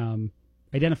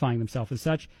identifying themselves as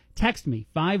such. Text me,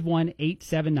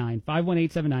 51879,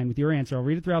 51879 with your answer. I'll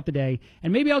read it throughout the day,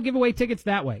 and maybe I'll give away tickets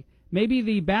that way. Maybe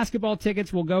the basketball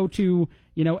tickets will go to,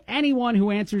 anyone who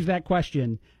answers that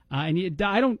question. I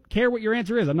don't care what your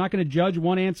answer is. I'm not going to judge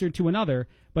one answer to another.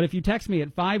 But if you text me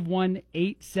at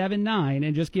 51879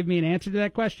 and just give me an answer to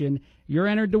that question, you're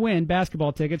entered to win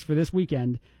basketball tickets for this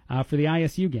weekend for the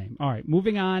ISU game. All right,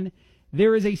 moving on.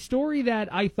 There is a story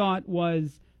that I thought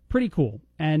was pretty cool.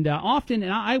 And often,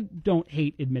 and I don't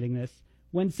hate admitting this,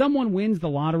 when someone wins the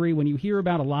lottery, when you hear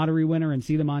about a lottery winner and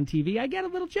see them on TV, I get a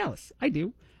little jealous. I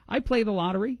do. I play the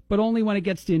lottery, but only when it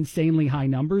gets to insanely high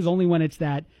numbers, only when it's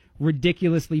that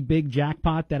ridiculously big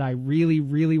jackpot that I really,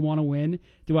 really want to win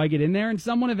do I get in there, and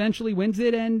someone eventually wins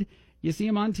it, and you see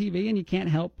him on TV, and you can't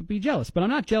help but be jealous. But I'm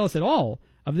not jealous at all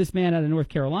of this man out of North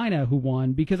Carolina who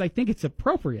won, because I think it's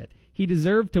appropriate. He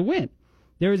deserved to win.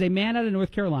 There is a man out of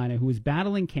North Carolina who is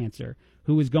battling cancer,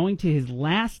 who is going to his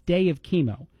last day of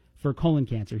chemo for colon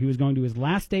cancer. He was going to his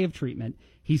last day of treatment.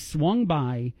 He swung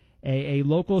by a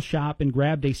local shop and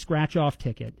grabbed a scratch-off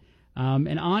ticket,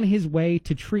 and on his way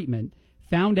to treatment,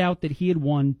 found out that he had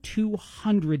won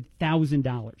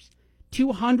 $200,000.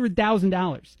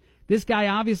 $200,000. This guy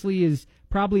obviously is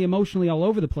probably emotionally all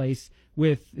over the place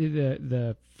with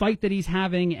the fight that he's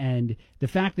having and the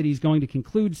fact that he's going to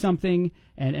conclude something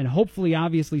and hopefully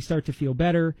obviously start to feel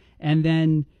better. And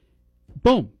then,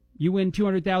 boom, you win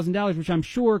 $200,000, which I'm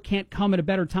sure can't come at a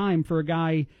better time for a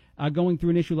guy going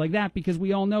through an issue like that, because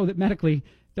we all know that medically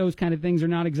those kind of things are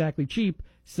not exactly cheap.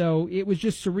 So it was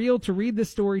just surreal to read this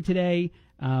story today,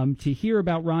 to hear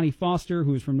about Ronnie Foster,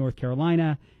 who is from North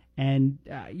Carolina. And,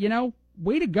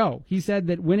 way to go. He said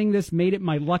that winning this made it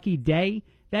my lucky day.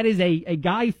 That is a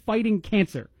guy fighting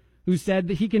cancer who said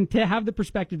that he can have the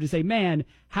perspective to say, man,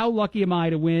 how lucky am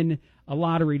I to win a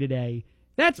lottery today?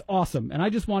 That's awesome. And I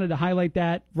just wanted to highlight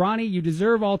that. Ronnie, you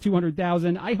deserve all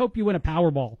 $200,000. I hope you win a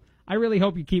Powerball. I really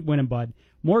hope you keep winning, bud.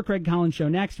 More Craig Collins Show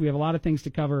next. We have a lot of things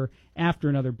to cover after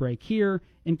another break here,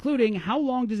 including how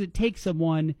long does it take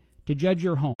someone to judge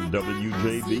your home?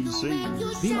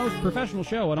 WJBC. The most professional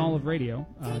show on all of radio,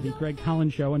 the Craig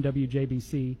Collins Show on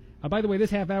WJBC. By the way,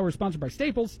 this half hour is sponsored by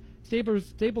Staples.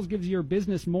 Staples gives your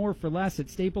business more for less.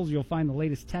 At Staples, you'll find the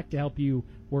latest tech to help you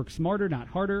work smarter, not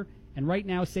harder. And right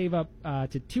now, save up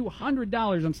to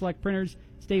 $200 on select printers.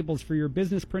 Staples for your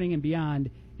business printing and beyond.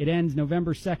 It ends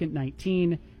November 2nd,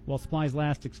 19. While supplies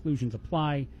last, exclusions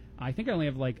apply. I think I only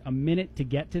have like a minute to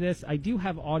get to this. I do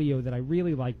have audio that I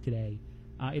really like today.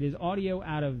 It is audio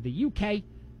out of the UK.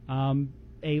 A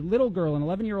little girl, an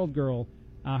 11-year-old girl,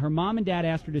 her mom and dad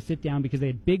asked her to sit down because they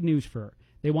had big news for her.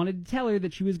 They wanted to tell her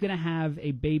that she was going to have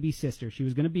a baby sister. She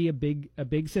was going to be a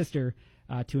big sister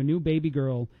to a new baby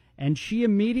girl. And she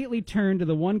immediately turned to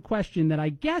the one question that I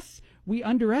guess we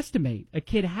underestimate a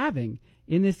kid having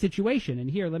in this situation. And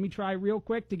here, let me try real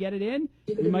quick to get it in.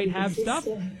 We might have stuff.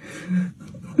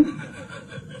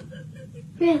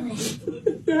 Really?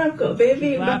 I've got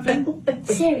baby. Laughing.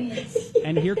 Serious?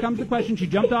 And here comes the question. She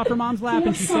jumped off her mom's lap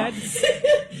and she said,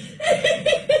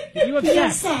 "Did you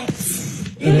have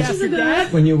sex?" Yes,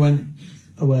 Dad. When you went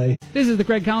away. This is the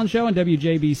Craig Collins Show on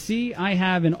WJBC. I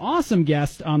have an awesome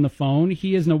guest on the phone.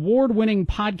 He is an award-winning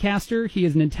podcaster. He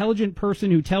is an intelligent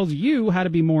person who tells you how to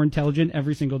be more intelligent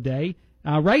every single day.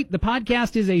 Right? The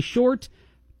podcast is a short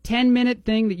 10-minute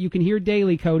thing that you can hear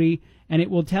daily, Cody, and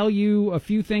it will tell you a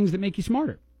few things that make you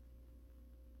smarter.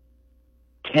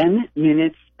 10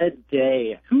 minutes a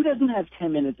day. Who doesn't have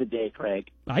 10 minutes a day,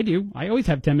 Craig? I do. I always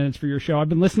have 10 minutes for your show. I've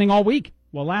been listening all week.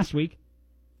 Well, last week.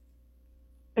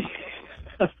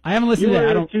 I haven't listened to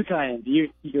that. You're too kind.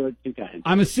 You're too kind.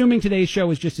 I'm assuming today's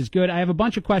show is just as good. I have a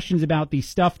bunch of questions about the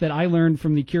stuff that I learned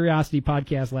from the Curiosity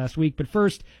podcast last week. But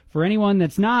first, for anyone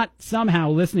that's not somehow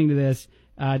listening to this,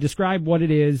 describe what it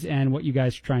is and what you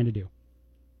guys are trying to do.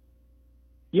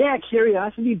 Yeah,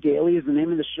 Curiosity Daily is the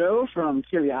name of the show from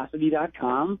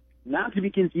Curiosity.com. Not to be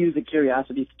confused with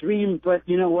Curiosity Stream, but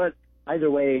you know what?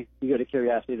 Either way, you go to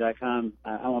Curiosity.com.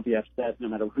 I won't be upset no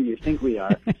matter who you think we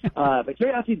are. But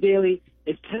Curiosity Daily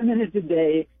is 10 minutes a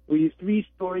day we use 3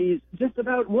 stories just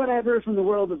about whatever from the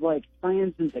world of, like,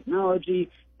 science and technology.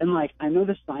 And, like, I know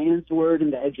the science word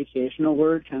and the educational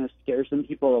word kind of scare some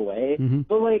people away. Mm-hmm.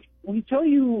 But, like, we tell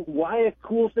you why a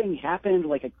cool thing happened,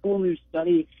 like a cool new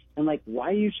study, and, like,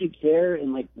 why you should care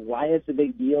and, like, why it's a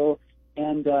big deal.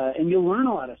 And you'll learn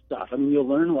a lot of stuff. I mean, you'll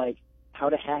learn, like, how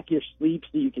to hack your sleep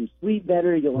so you can sleep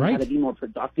better. You'll learn how to be more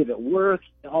productive at work,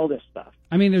 all this stuff.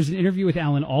 I mean, there's an interview with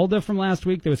Alan Alda from last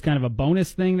week. There was kind of a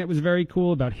bonus thing that was very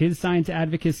cool about his science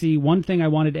advocacy. One thing I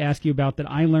wanted to ask you about that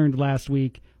I learned last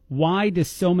week, why do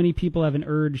so many people have an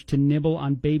urge to nibble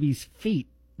on babies' feet?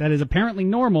 That is apparently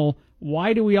normal.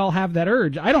 Why do we all have that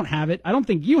urge? I don't have it. I don't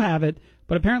think you have it,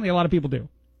 but apparently a lot of people do.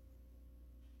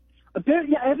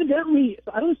 Yeah, evidently,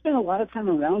 I don't spend a lot of time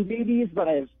around babies, but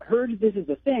I've heard this is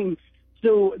a thing.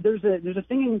 So there's a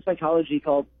thing in psychology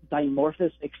called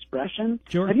dimorphous expression.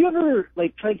 Sure. Have you ever,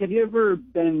 like, Craig, have you ever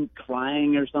been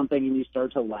crying or something and you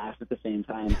start to laugh at the same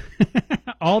time?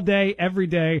 All day, every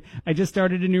day. I just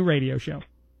started a new radio show.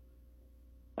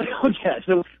 Okay,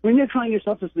 so when you're crying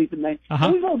yourself to sleep at night,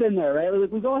 we've all been there, right?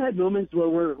 Like, we've all had moments where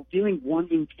we're feeling one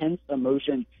intense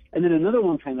emotion and then another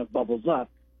one kind of bubbles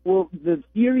up. Well, the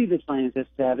theory that scientists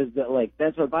have is that, like,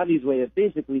 that's our body's way of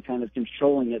basically kind of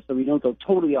controlling it so we don't go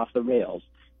totally off the rails.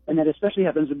 And that especially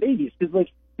happens with babies because,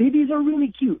 like, babies are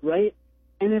really cute, right?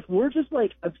 And if we're just,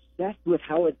 like, obsessed with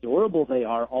how adorable they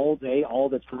are all day, all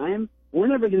the time, we're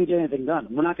never going to get anything done.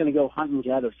 We're not going to go hunt and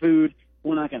gather food.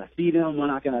 We're not going to feed them. We're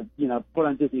not going to, put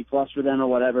on Disney Plus for them or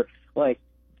whatever. Like,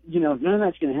 none of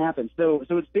that's going to happen. So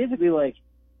it's basically like,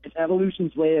 it's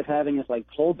evolution's way of having us, like,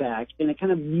 pull back, and it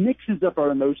kind of mixes up our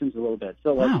emotions a little bit.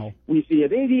 So, like, we see a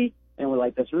baby, and we're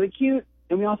like, that's really cute,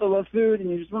 and we also love food,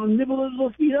 and you just want to nibble those little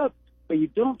feet up, but you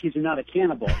don't because you're not a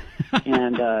cannibal.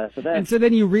 And so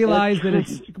then you realize that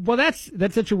it's, well, that's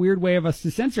such a weird way of us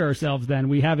to censor ourselves then.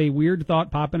 We have a weird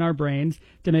thought pop in our brains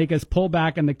to make us pull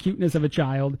back on the cuteness of a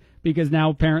child because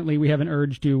now apparently we have an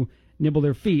urge to nibble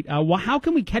their feet. How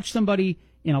can we catch somebody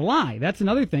in a lie? That's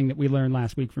another thing that we learned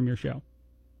last week from your show.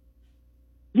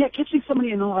 Yeah, catching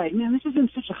somebody in a lie. Man, this has been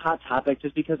such a hot topic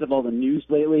just because of all the news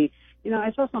lately.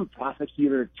 I saw some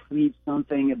prosecutor tweet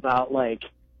something about, like,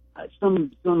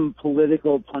 some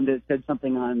political pundit said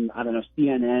something on, I don't know,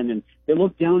 CNN, and they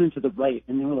looked down into the right,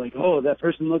 and they were like, oh, that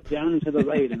person looked down into the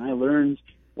right, and I learned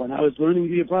when I was learning to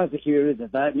be a prosecutor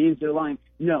that means they're lying.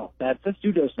 No, that's a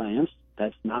pseudoscience.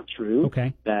 That's not true.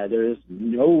 Okay. There is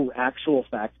no actual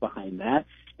fact behind that.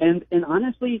 And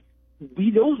honestly,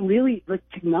 we don't really, like,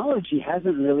 technology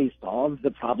hasn't really solved the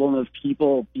problem of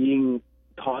people being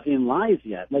caught in lies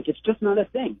yet. Like, it's just not a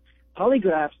thing.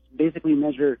 Polygraphs basically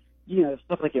measure,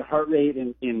 stuff like your heart rate,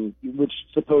 in which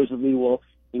supposedly will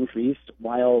increase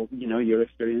while, you're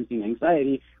experiencing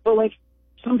anxiety. But, like,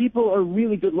 some people are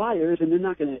really good liars, and they're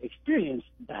not going to experience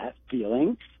that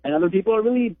feeling. And other people are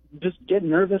really just get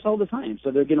nervous all the time,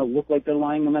 so they're going to look like they're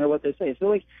lying no matter what they say. So,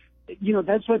 like,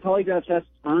 that's why polygraph tests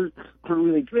aren't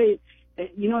really great. If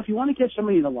you want to catch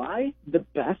somebody in a lie, the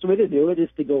best way to do it is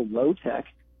to go low tech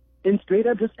and straight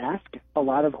up just ask a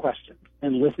lot of questions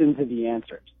and listen to the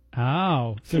answers.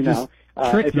 Oh, so just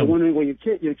trick if them. You're wondering where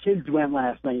your kids went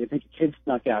last night, you think your kids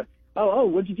snuck out. Oh,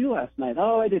 what'd you do last night?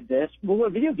 Oh, I did this. Well,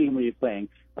 what video game were you playing?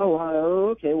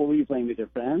 Okay. Well, were you playing with your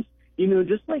friends?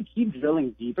 Just, like, keep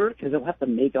drilling deeper because they'll have to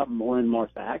make up more and more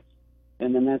facts,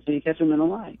 and then that's how you catch them in a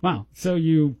lie. Wow. So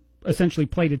you essentially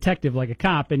play detective like a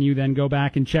cop, and you then go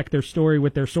back and check their story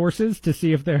with their sources to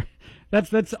see if they're...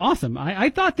 That's awesome. I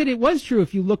thought that it was true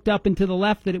if you looked up and to the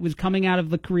left that it was coming out of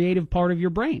the creative part of your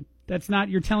brain. That's not...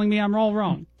 You're telling me I'm all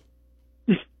wrong.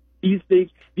 These things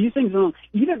are...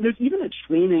 There's even a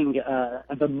training,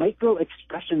 the Micro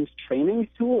Expressions Training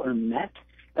Tool, or MET.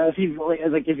 If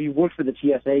you work for the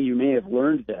TSA, you may have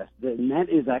learned this. The MET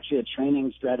is actually a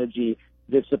training strategy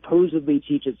that supposedly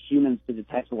teaches humans to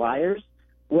detect liars.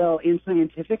 Well, in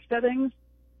scientific settings,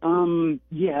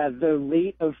 the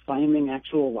rate of finding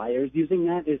actual liars using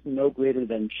that is no greater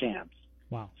than chance.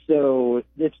 Wow. So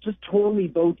it's just totally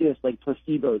bogus, like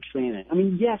placebo training. I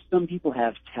mean, yes, some people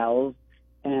have tells,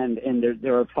 and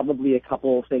there are probably a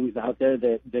couple things out there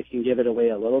that can give it away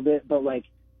a little bit, but, like,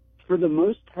 for the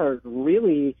most part,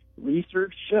 really,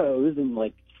 research shows, and,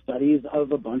 like, studies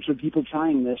of a bunch of people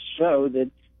trying this show that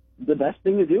the best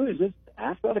thing to do is just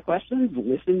ask a lot of questions,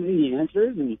 listen to the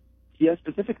answers, and see how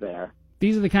specific they are.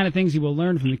 These are the kind of things you will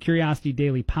learn from the Curiosity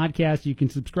Daily podcast. You can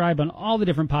subscribe on all the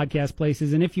different podcast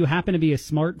places. And if you happen to be a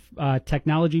smart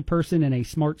technology person and a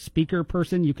smart speaker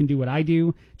person, you can do what I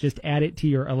do. Just add it to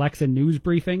your Alexa news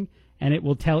briefing, and it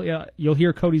will tell you. You'll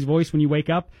hear Cody's voice when you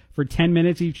wake up for 10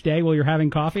 minutes each day while you're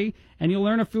having coffee, and you'll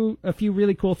learn a few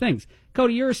really cool things.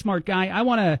 Cody, you're a smart guy. I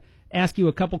want to ask you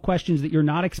a couple questions that you're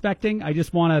not expecting. I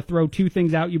just want to throw two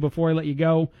things at you before I let you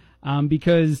go,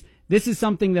 because this is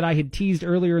something that I had teased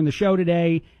earlier in the show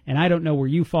today, and I don't know where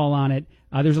you fall on it.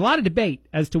 There's a lot of debate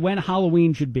as to when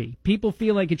Halloween should be. People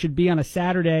feel like it should be on a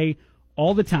Saturday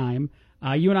all the time.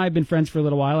 You and I have been friends for a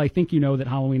little while. I think you know that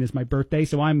Halloween is my birthday,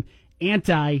 so I'm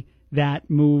anti that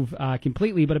move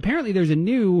completely. But apparently there's a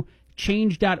new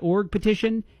Change.org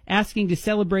petition asking to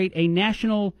celebrate a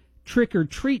national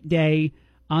trick-or-treat day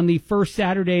on the first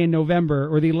Saturday in November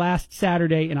or the last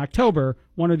Saturday in October,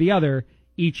 one or the other,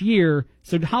 each year.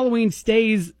 So Halloween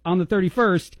stays on the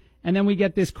 31st, and then we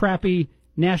get this crappy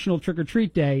National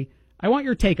Trick-or-Treat Day. I want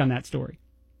your take on that story.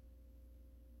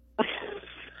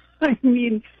 I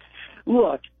mean,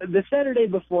 look, the Saturday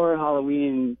before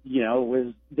Halloween,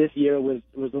 was this year was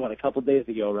what, a couple days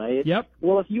ago, right? Yep.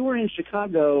 Well, if you were in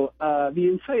Chicago, the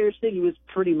entire city was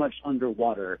pretty much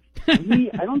underwater. I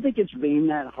don't think it's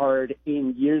rained that hard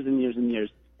in years and years and years.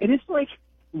 And it's like,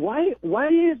 why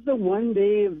is the one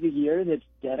day of the year that's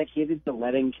dedicated to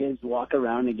letting kids walk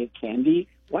around and get candy,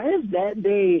 why is that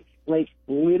day like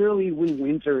literally when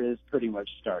winter is pretty much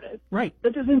started? Right.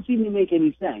 That doesn't seem to make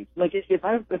any sense. Like if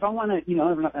I want to,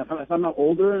 if I'm not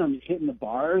older and I'm hitting the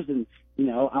bars and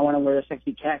I want to wear a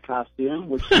sexy cat costume,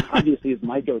 which obviously is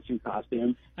my go-to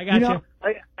costume. I got you.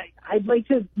 I'd like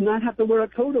to not have to wear a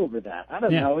coat over that. I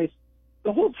don't know.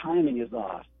 The whole timing is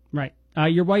off. Right.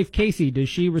 Your wife Casey, does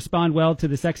she respond well to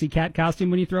the sexy cat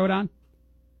costume when you throw it on?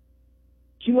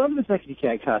 She loves the sexy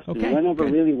cat costume. Okay, it went over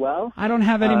really well. I don't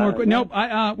have any more. Nope.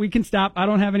 We can stop. I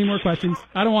don't have any more questions.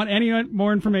 I don't want any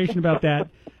more information about that.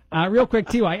 Real quick,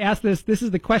 too, I asked this. This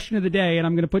is the question of the day, and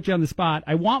I'm going to put you on the spot.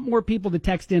 I want more people to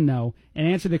text in, though, and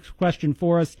answer this question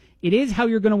for us. It is how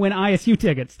you're going to win ISU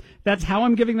tickets. That's how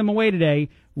I'm giving them away today.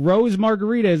 Rose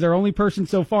Margarita is our only person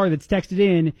so far that's texted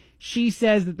in. She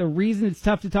says that the reason it's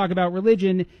tough to talk about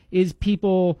religion is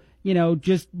people,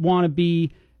 just want to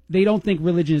be... They don't think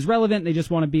religion is relevant. They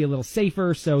just want to be a little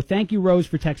safer. So thank you, Rose,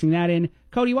 for texting that in.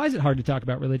 Cody, why is it hard to talk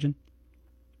about religion?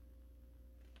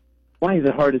 Why is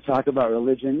it hard to talk about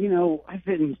religion? I've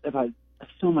written about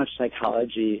so much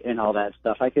psychology and all that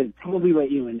stuff. I could probably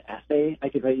write you an essay. I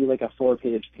could write you like a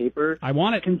 4-page paper. I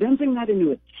want it. Condensing that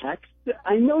into a text.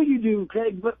 I know you do,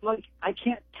 Craig, but I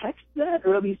can't text that,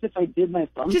 or at least if I did, my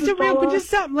phone. Just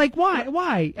something like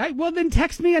why? Well, then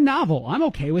text me a novel. I'm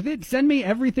okay with it. Send me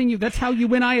everything. That's how you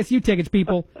win ISU tickets,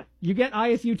 people. You get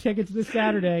ISU tickets this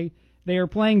Saturday. They are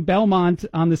playing Belmont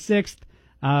on the 6th.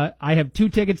 I have 2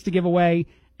 tickets to give away.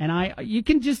 And you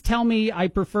can just tell me I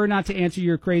prefer not to answer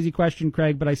your crazy question,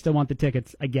 Craig, but I still want the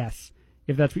tickets, I guess.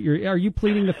 If that's what are you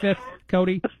pleading the 5th,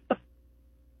 Cody?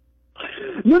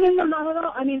 No, not at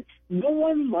all. I mean, no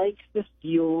one likes to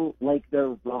feel like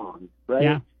they're wrong, right?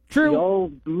 Yeah, true. We all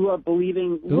grew up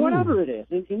believing whatever it is.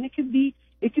 And it could be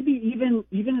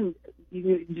even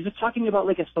just talking about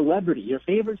like a celebrity, your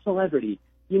favorite celebrity.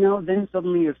 Then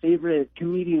suddenly your favorite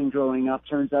comedian growing up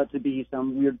turns out to be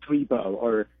some weird creepo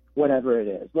or whatever it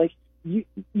is. Like,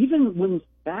 even when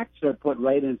facts are put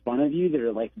right in front of you that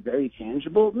are, like, very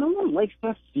tangible, no one likes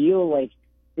to feel like,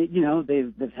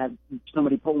 they've had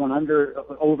somebody put one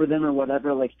over them or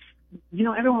whatever. Like,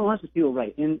 everyone wants to feel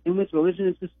right. And with religion,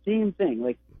 it's the same thing.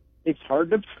 Like, it's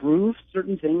hard to prove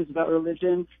certain things about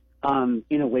religion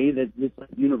in a way that it's like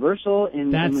universal,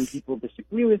 and when people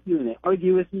disagree with you and they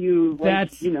argue with you,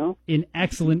 that's an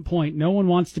excellent point. No one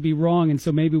wants to be wrong, and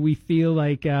so maybe we feel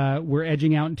like we're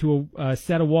edging out into a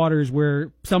set of waters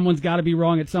where someone's got to be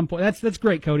wrong at some point. That's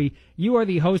great, Cody. You are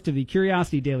the host of the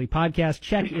Curiosity Daily podcast.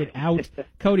 Check it out.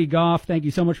 Cody Gough, thank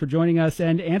you so much for joining us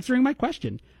and answering my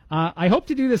question. I hope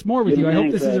to do this more with you. I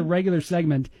hope this is a regular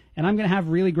segment, and I'm going to have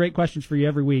really great questions for you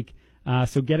every week.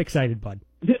 So get excited, bud.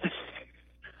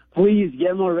 Please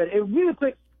get more ready. Really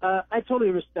quick, I totally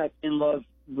respect and love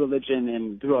religion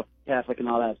and grew up Catholic and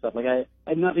all that stuff. Like, I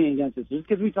have nothing against it. Just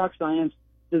because we talk science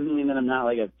doesn't mean that I'm not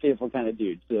like a faithful kind of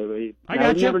dude. So I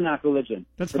would never knock religion.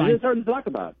 That's fine. It's hard to talk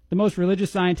about. The most religious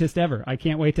scientist ever. I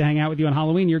can't wait to hang out with you on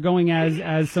Halloween. You're going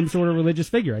as some sort of religious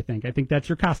figure, I think. I think that's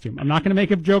your costume. I'm not going to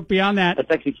make a joke beyond that.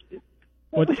 That's actually...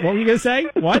 What were you going to say?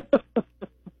 What?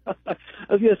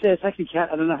 I was going to say a sexy cat.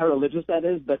 I don't know how religious that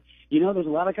is, but, there's a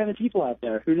lot of kind of people out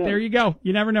there. Who knows? There you go.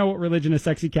 You never know what religion a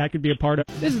sexy cat could be a part of.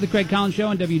 This is the Craig Collins Show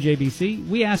on WJBC.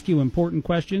 We ask you important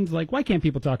questions like, why can't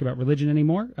people talk about religion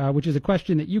anymore? Which is a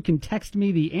question that you can text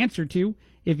me the answer to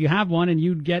if you have one, and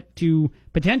you'd get to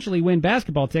potentially win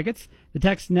basketball tickets. The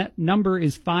text number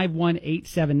is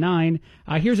 51879.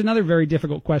 Here's another very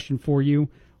difficult question for you.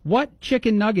 What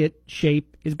chicken nugget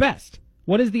shape is best?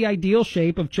 What is the ideal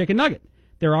shape of chicken nugget?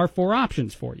 There are 4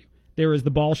 options for you. There is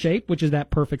the ball shape, which is that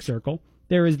perfect circle.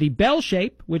 There is the bell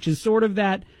shape, which is sort of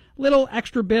that little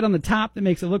extra bit on the top that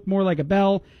makes it look more like a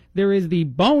bell. There is the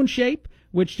bone shape,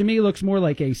 which to me looks more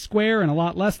like a square and a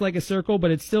lot less like a circle,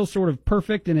 but it's still sort of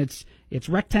perfect in its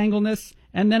rectangleness.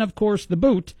 And then, of course, the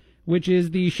boot, which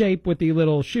is the shape with the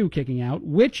little shoe kicking out.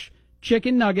 Which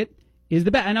chicken nugget is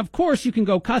the best? And, of course, you can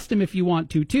go custom if you want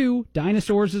to, too.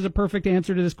 Dinosaurs is a perfect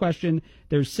answer to this question.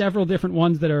 There's several different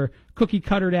ones that are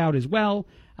cookie-cuttered out as well.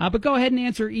 But go ahead and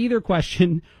answer either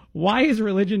question. Why is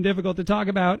religion difficult to talk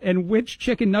about? And which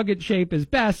chicken nugget shape is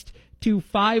best? To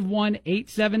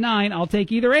 51879. I'll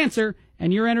take either answer,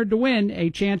 and you're entered to win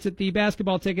a chance at the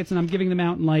basketball tickets, and I'm giving them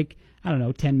out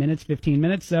in 10 minutes, 15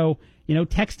 minutes. So,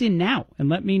 text in now and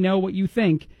let me know what you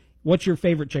think. What's your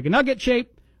favorite chicken nugget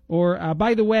shape? Or,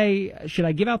 by the way, should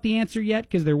I give out the answer yet?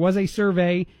 Because there was a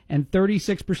survey, and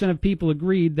 36% of people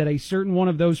agreed that a certain one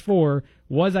of those four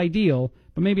was ideal,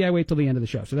 but maybe I wait till the end of the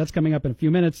show. So that's coming up in a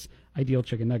few minutes, ideal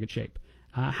chicken nugget shape.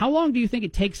 How long do you think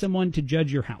it takes someone to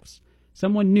judge your house?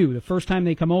 Someone new, the first time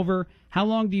they come over, how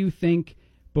long do you think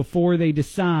before they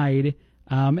decide?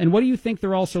 And what do you think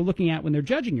they're also looking at when they're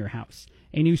judging your house?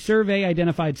 A new survey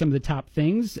identified some of the top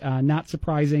things. Not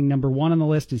surprising, number 1 on the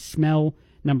list is smell.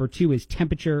 Number 2 is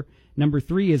temperature. Number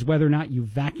 3 is whether or not you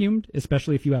vacuumed,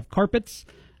 especially if you have carpets,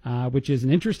 which is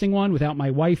an interesting one. Without my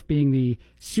wife being the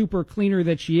super cleaner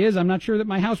that she is, I'm not sure that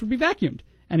my house would be vacuumed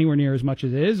anywhere near as much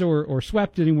as it is, or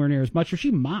swept anywhere near as much, or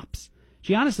she mops.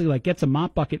 She honestly gets a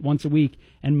mop bucket once a week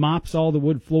and mops all the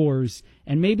wood floors.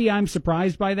 And maybe I'm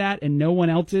surprised by that and no one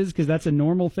else is, because that's a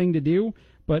normal thing to do.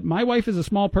 But my wife is a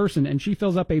small person, and she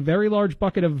fills up a very large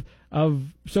bucket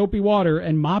of soapy water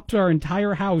and mops our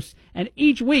entire house. And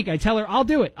each week I tell her, I'll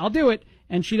do it.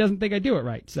 And she doesn't think I do it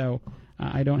right. So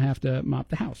I don't have to mop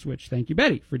the house, which thank you,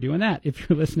 Betty, for doing that. If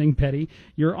you're listening, Betty,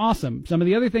 you're awesome. Some of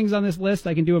the other things on this list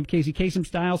I can do them Casey Kasem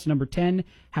style. So number 10,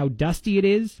 how dusty it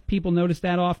is. People notice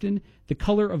that often. The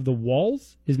color of the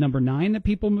walls is number 9 that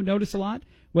people notice a lot.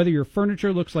 Whether your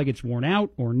furniture looks like it's worn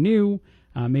out or new.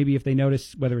 Maybe if they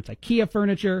notice whether it's IKEA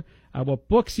furniture. What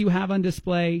books you have on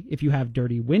display. If you have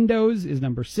dirty windows is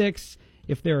number 6.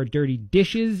 If there are dirty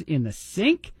dishes in the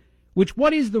sink.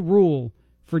 What is the rule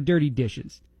for dirty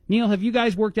dishes? Neil, have you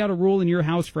guys worked out a rule in your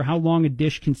house for how long a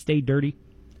dish can stay dirty?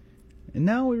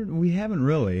 No, we haven't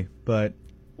really, but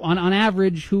on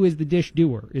average, who is the dish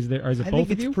doer? Is it both of you? I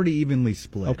think it's pretty evenly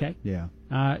split. Okay. Yeah.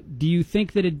 Do you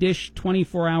think that a dish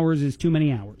 24 hours is too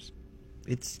many hours?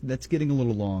 That's getting a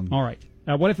little long. All right.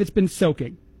 What if it's been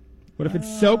soaking? What if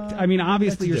it's soaked? I mean,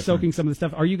 obviously you're soaking some of the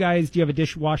stuff. Do you have a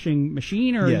dishwashing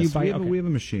machine, or yes, you buy? we have a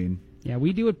machine. Yeah,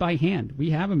 we do it by hand.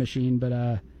 We have a machine,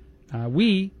 but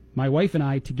my wife and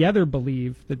I together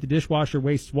believe that the dishwasher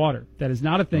wastes water. That is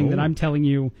not a thing that I'm telling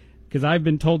you because I've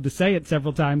been told to say it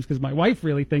several times because my wife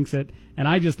really thinks it, and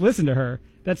I just listen to her.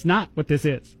 That's not what this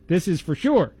is. This is for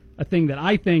sure a thing that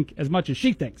I think as much as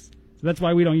she thinks. So that's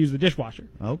why we don't use the dishwasher.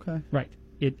 Okay. Right.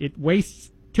 It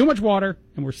wastes too much water,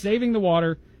 and we're saving the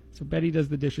water, so Betty does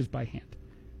the dishes by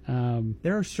hand.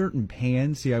 There are certain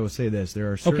pans. See, I will say this.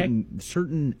 There are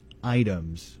certain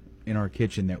items in our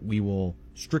kitchen that we will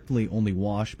strictly only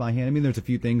wash by hand. I mean, there's a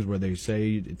few things where they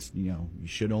say it's, you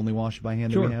should only wash by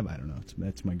hand. Sure. That we have. I don't know.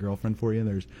 That's my girlfriend for you.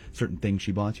 There's certain things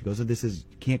she bought. She goes,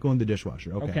 can't go in the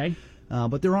dishwasher. Okay.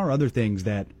 But there are other things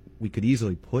that we could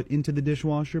easily put into the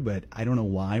dishwasher, but I don't know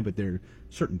why. But there are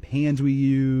certain pans we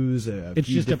use, it's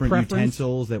few just different a preference?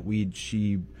 utensils that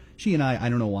she and I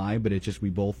don't know why, but it's just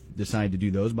we both decide to do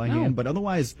those by hand. But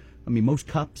otherwise, I mean, most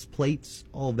cups, plates,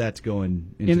 all of that's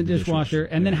going into in the dishwasher.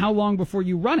 And then how long before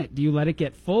you run it? Do you let it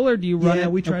get full, or do you run it? Yeah,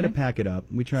 we try to pack it up.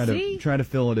 We try to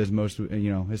fill it as most, as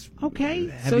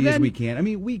heavy as we can. I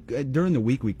mean, during the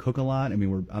week we cook a lot. I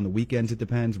mean, we're on the weekends. It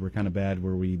depends. We're kind of bad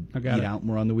where we eat out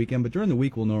more on the weekend. But during the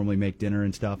week we'll normally make dinner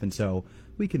and stuff, and so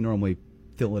we can normally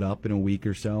fill it up in a week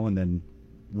or so, and then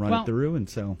run it through, and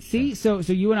so... See, so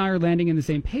you and I are landing in the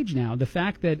same page now. The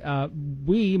fact that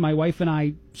my wife and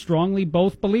I, strongly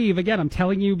both believe, again, I'm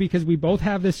telling you because we both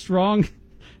have this strong...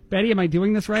 Betty, am I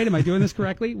doing this right? Am I doing this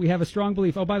correctly? We have a strong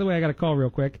belief. Oh, by the way, I got a call real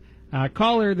quick.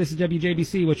 Caller, this is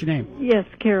WJBC. What's your name? Yes,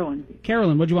 Carolyn.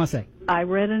 Carolyn, what do you want to say? I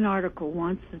read an article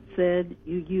once that said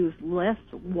you use less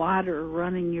water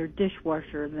running your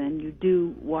dishwasher than you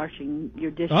do washing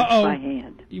your dishes by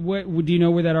hand. Do you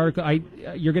know where that article...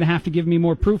 you're going to have to give me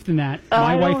more proof than that.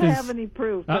 I don't have any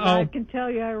proof, but I can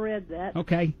tell you I read that.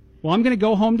 Okay. Well, I'm going to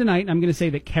go home tonight, and I'm going to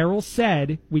say that Carol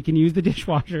said we can use the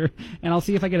dishwasher, and I'll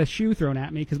see if I get a shoe thrown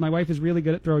at me, because my wife is really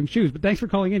good at throwing shoes. But thanks for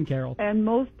calling in, Carol. And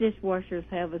most dishwashers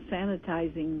have a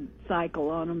sanitizing cycle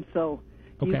on them, so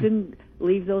You can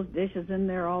leave those dishes in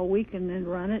there all week and then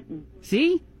run it. And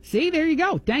See, there you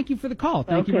go. Thank you for the call.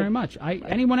 Thank you very much.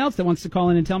 Anyone else that wants to call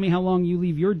in and tell me how long you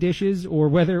leave your dishes or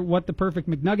what the perfect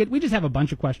McNugget? We just have a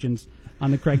bunch of questions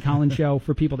on the Craig Collins Show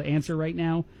for people to answer right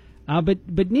now.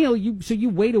 But Neil, you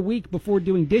wait a week before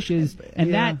doing dishes,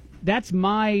 and that's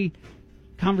my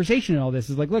conversation in all this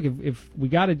is like, look, if we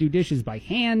got to do dishes by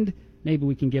hand, maybe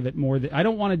we can give it more. I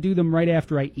don't want to do them right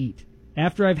after I eat.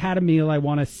 After I've had a meal, I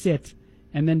want to sit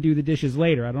and then do the dishes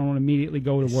later. I don't want to immediately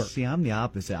go to work. See, I'm the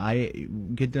opposite. I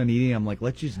get done eating, I'm like,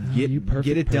 let's just get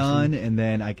it done, and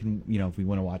then I can, if we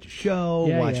want to watch a show,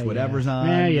 watch whatever's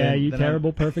on. You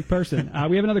terrible perfect person.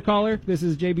 We have another caller. This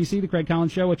is JBC, the Craig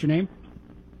Collins Show. What's your name?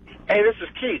 Hey, this is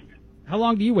Keith. How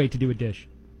long do you wait to do a dish?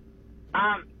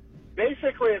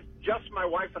 Basically, it's just my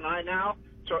wife and I now,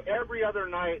 so every other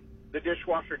night the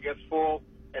dishwasher gets full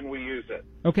and we use it.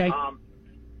 Okay.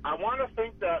 I want to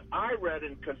think that I read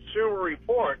in Consumer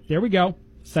Reports. There we go.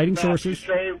 Citing sources.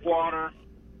 That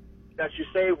you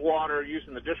save water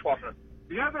using the dishwasher.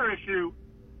 The other issue,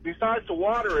 besides the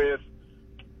water, is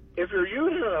if you're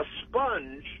using a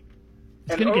sponge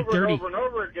it's going to get dirty. Over and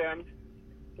over again,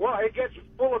 well, it gets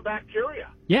full of bacteria.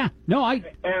 Yeah. No, I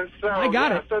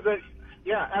got it. So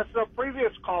as the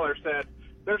previous caller said,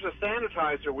 there's a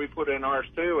sanitizer we put in ours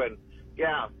too, and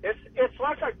it's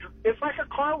like a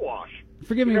car wash.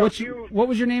 Forgive me. What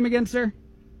was your name again, sir?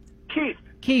 Keith.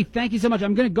 Keith, thank you so much.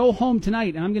 I'm going to go home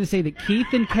tonight, and I'm going to say that Keith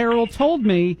and Carol told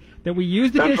me that we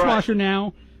use the dishwasher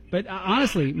now. But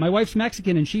honestly, my wife's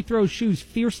Mexican, and she throws shoes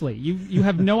fiercely. You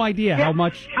have no idea how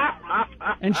much.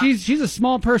 And she's a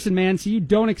small person, man, so you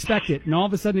don't expect it. And all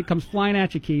of a sudden, it comes flying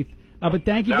at you, Keith. But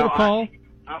thank you for the call.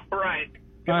 All right.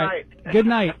 Good night. Good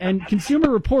night. And Consumer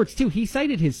Reports, too. He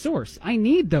cited his source. I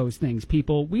need those things,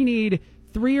 people. We need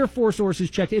 3 or 4 sources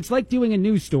checked. It's like doing a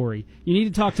news story. You need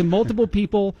to talk to multiple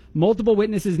people. Multiple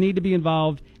witnesses need to be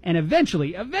involved. And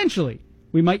eventually,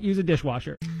 we might use a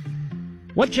dishwasher.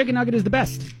 What chicken nugget is the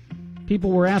best?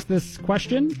 People were asked this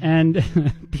question, and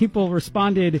people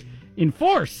responded in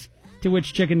force to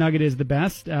which chicken nugget is the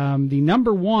best. The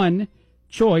number one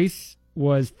choice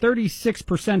was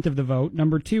 36% of the vote.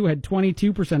 Number 2 had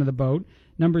 22% of the vote.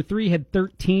 Number 3 had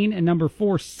 13, and number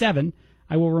 4, 7.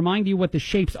 I will remind you what the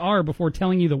shapes are before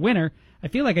telling you the winner. I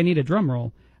feel like I need a drum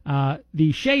roll.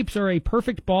 The shapes are a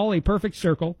perfect ball, a perfect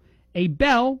circle, a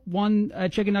bell, one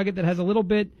chicken nugget that has a little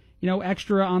bit,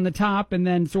 extra on the top, and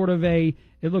then sort of it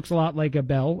looks a lot like a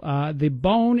bell. The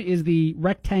bone is the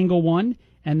rectangle one,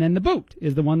 and then the boot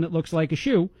is the one that looks like a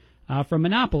shoe from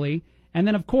Monopoly. And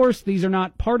then, of course, these are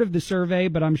not part of the survey,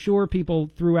 but I'm sure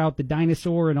people threw out the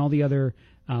dinosaur and all the other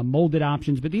molded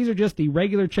options. But these are just the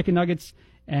regular chicken nuggets.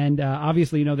 And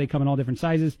obviously, they come in all different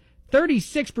sizes.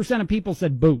 36% of people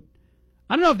said boot.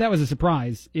 I don't know if that was a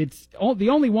surprise. It's the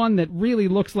only one that really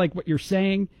looks like what you're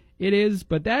saying it is,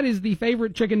 but that is the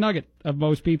favorite chicken nugget of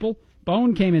most people.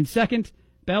 Bone came in second,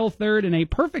 bell third, and a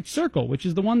perfect circle, which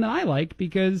is the one that I like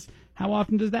because how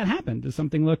often does that happen? Does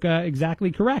something look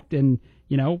exactly correct? And,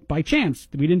 by chance,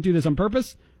 we didn't do this on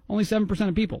purpose. Only 7%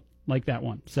 of people like that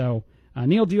one. So...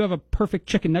 Neil, do you have a perfect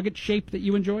chicken nugget shape that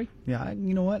you enjoy? Yeah,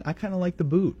 you know what? I kind of like the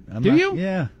boot. Do you?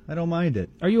 Yeah, I don't mind it.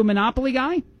 Are you a Monopoly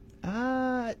guy?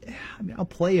 I'll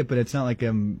play it, but it's not like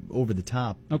I'm over the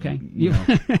top. Okay.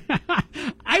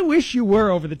 I wish you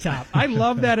were over the top. I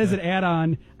love that as an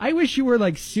add-on. I wish you were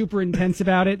like super intense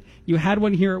about it. You had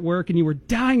one here at work, and you were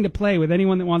dying to play with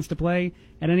anyone that wants to play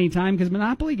at any time because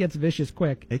Monopoly gets vicious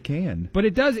quick. It can, but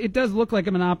it does look like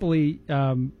a Monopoly,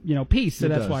 piece. So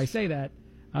that's why I say that.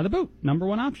 The boot, number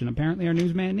one option. Apparently our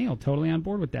newsman Neil, totally on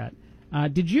board with that.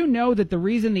 Did you know that the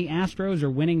reason the Astros are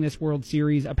winning this World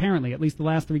Series, apparently, at least the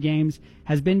last 3 games,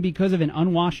 has been because of an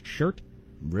unwashed shirt?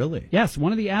 Really? Yes,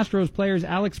 one of the Astros players,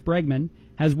 Alex Bregman,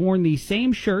 has worn the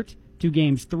same shirt to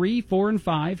games 3, 4, and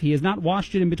 5. He has not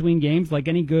washed it in between games like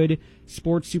any good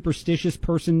sports superstitious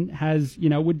person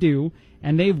would do,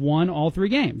 and they've won all 3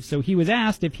 games. So he was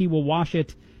asked if he will wash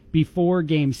it before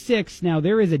Game 6. Now,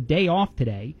 there is a day off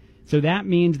today. So that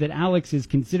means that Alex is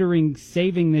considering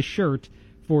saving this shirt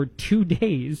for 2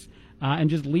 days and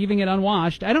just leaving it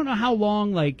unwashed. I don't know how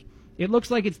long, it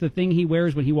looks like it's the thing he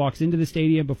wears when he walks into the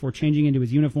stadium before changing into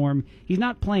his uniform. He's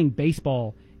not playing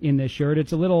baseball in this shirt.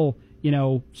 It's a little,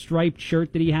 striped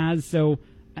shirt that he has. So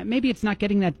maybe it's not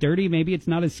getting that dirty. Maybe it's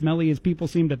not as smelly as people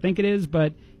seem to think it is.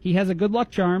 But he has a good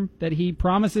luck charm that he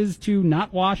promises to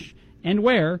not wash and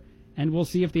wear. And we'll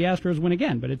see if the Astros win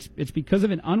again. But it's because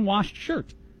of an unwashed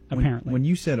shirt. apparently. When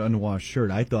you said unwashed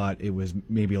shirt, I thought it was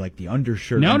maybe like the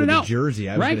undershirt under the jersey.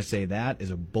 I was going to say that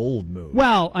is a bold move.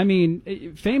 Well, I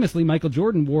mean, famously, Michael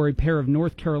Jordan wore a pair of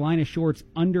North Carolina shorts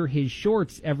under his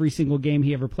shorts every single game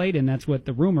he ever played in. That's what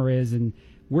the rumor is, and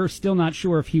we're still not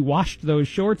sure if he washed those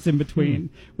shorts in between,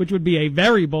 which would be a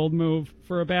very bold move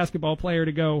for a basketball player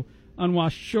to go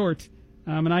unwashed short.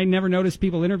 And I never noticed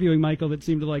people interviewing Michael that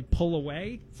seemed to, like, pull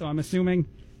away, so I'm assuming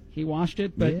he washed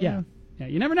it. But, yeah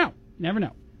you never know. Never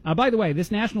know. By the way,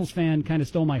 this Nationals fan kind of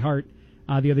stole my heart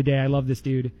the other day. I love this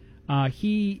dude.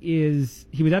 He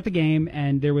was at the game,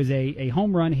 and there was a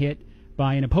home run hit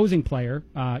by an opposing player,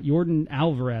 Yordan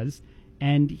Alvarez,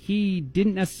 and he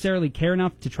didn't necessarily care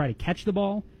enough to try to catch the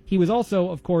ball. He was also,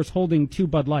 of course, holding 2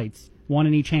 Bud Lights, one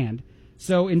in each hand.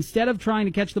 So instead of trying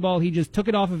to catch the ball, he just took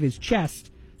it off of his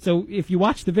chest. So if you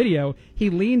watch the video, he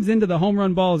leans into the home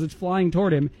run ball as it's flying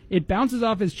toward him. It bounces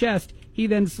off his chest. He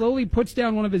then slowly puts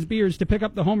down one of his beers to pick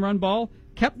up the home run ball,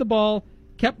 kept the ball,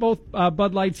 kept both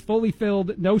Bud Lights fully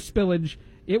filled, no spillage.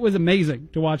 It was amazing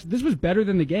to watch. This was better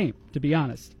than the game, to be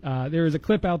honest. There is a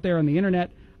clip out there on the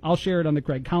internet. I'll share it on the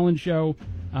Craig Collins Show.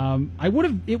 It would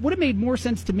have made more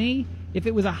sense to me if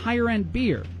it was a higher-end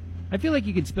beer. I feel like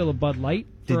you could spill a Bud Light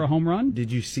for a home run.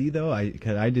 Did you see, though?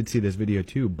 I did see this video,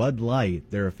 too. Bud Light,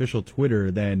 their official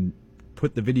Twitter, then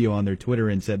put the video on their Twitter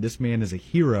and said, "This man is a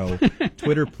hero.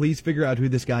 Twitter, please figure out who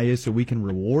this guy is so we can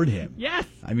reward him." Yes!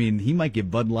 I mean, he might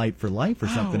get Bud Light for life or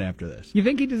something after this. You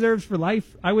think he deserves for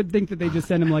life? I would think that they just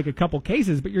send him like a couple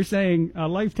cases, but you're saying a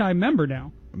lifetime member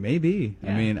now. Maybe.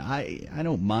 Yeah. I mean, I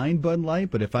don't mind Bud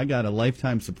Light, but if I got a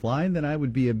lifetime supply, then I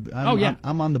would be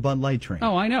I'm on the Bud Light train.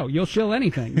 Oh, I know. You'll shill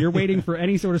anything. You're waiting for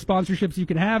any sort of sponsorships you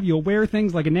can have. You'll wear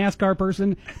things like a NASCAR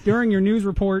person during your news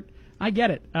report. I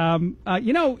get it.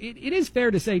 It is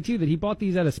fair to say, too, that he bought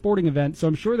these at a sporting event, so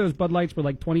I'm sure those Bud Lights were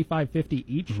like $25.50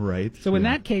 each. Right. So in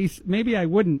that case, maybe I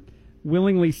wouldn't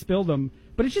willingly spill them.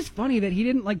 But it's just funny that he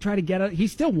didn't try to get it. He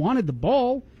still wanted the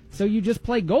ball, so you just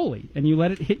play goalie, and you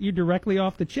let it hit you directly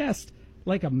off the chest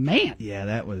like a man. Yeah,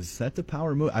 that's a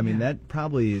power move. I mean, that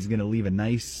probably is going to leave a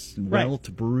nice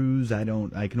welt, bruise. I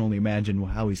can only imagine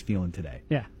how he's feeling today.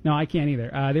 Yeah, no, I can't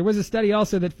either. There was a study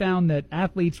also that found that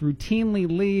athletes routinely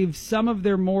leave some of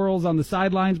their morals on the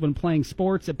sidelines when playing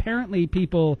sports. Apparently,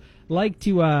 people like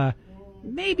to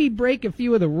maybe break a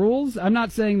few of the rules. I'm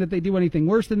not saying that they do anything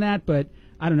worse than that, but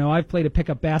I don't know. I've played a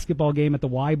pickup basketball game at the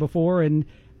Y before, and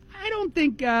I don't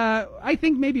think, I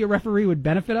think maybe a referee would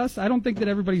benefit us. I don't think that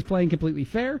everybody's playing completely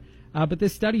fair, but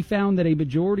this study found that a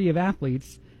majority of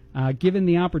athletes, given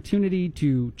the opportunity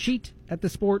to cheat at the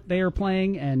sport they are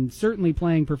playing, and certainly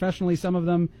playing professionally, some of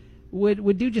them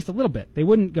would do just a little bit. They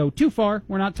wouldn't go too far.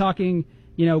 We're not talking,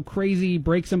 crazy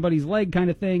break somebody's leg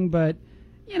kind of thing, but,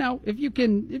 if you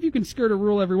can skirt a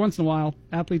rule every once in a while,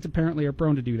 athletes apparently are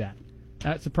prone to do that.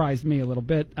 That surprised me a little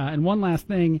bit. And one last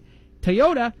thing,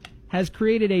 Toyota has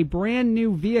created a brand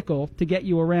new vehicle to get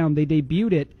you around. They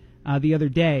debuted it the other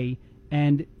day.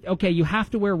 And, okay, you have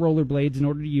to wear rollerblades in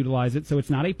order to utilize it, so it's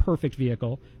not a perfect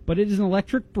vehicle. But it is an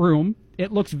electric broom.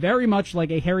 It looks very much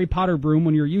like a Harry Potter broom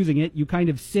when you're using it. You kind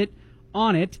of sit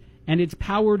on it, and it's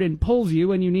powered and pulls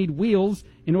you, and you need wheels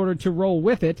in order to roll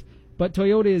with it. But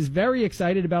Toyota is very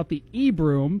excited about the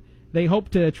e-broom. They hope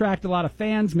to attract a lot of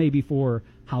fans, maybe for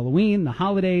Halloween, the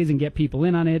holidays, and get people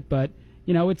in on it. But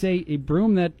it's a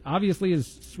broom that obviously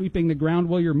is sweeping the ground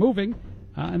while you're moving,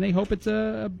 and they hope it's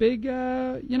a big,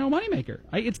 moneymaker.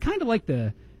 It's kind of like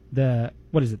the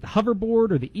what is it, the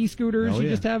hoverboard or the e-scooters. You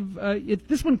just have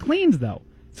this one cleans, though.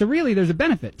 So really, there's a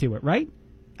benefit to it, right?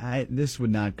 This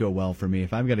would not go well for me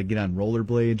if I've got to get on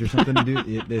rollerblades or something to do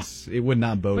it. It would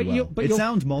not bode well. It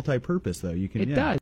sounds multi-purpose, though. It does.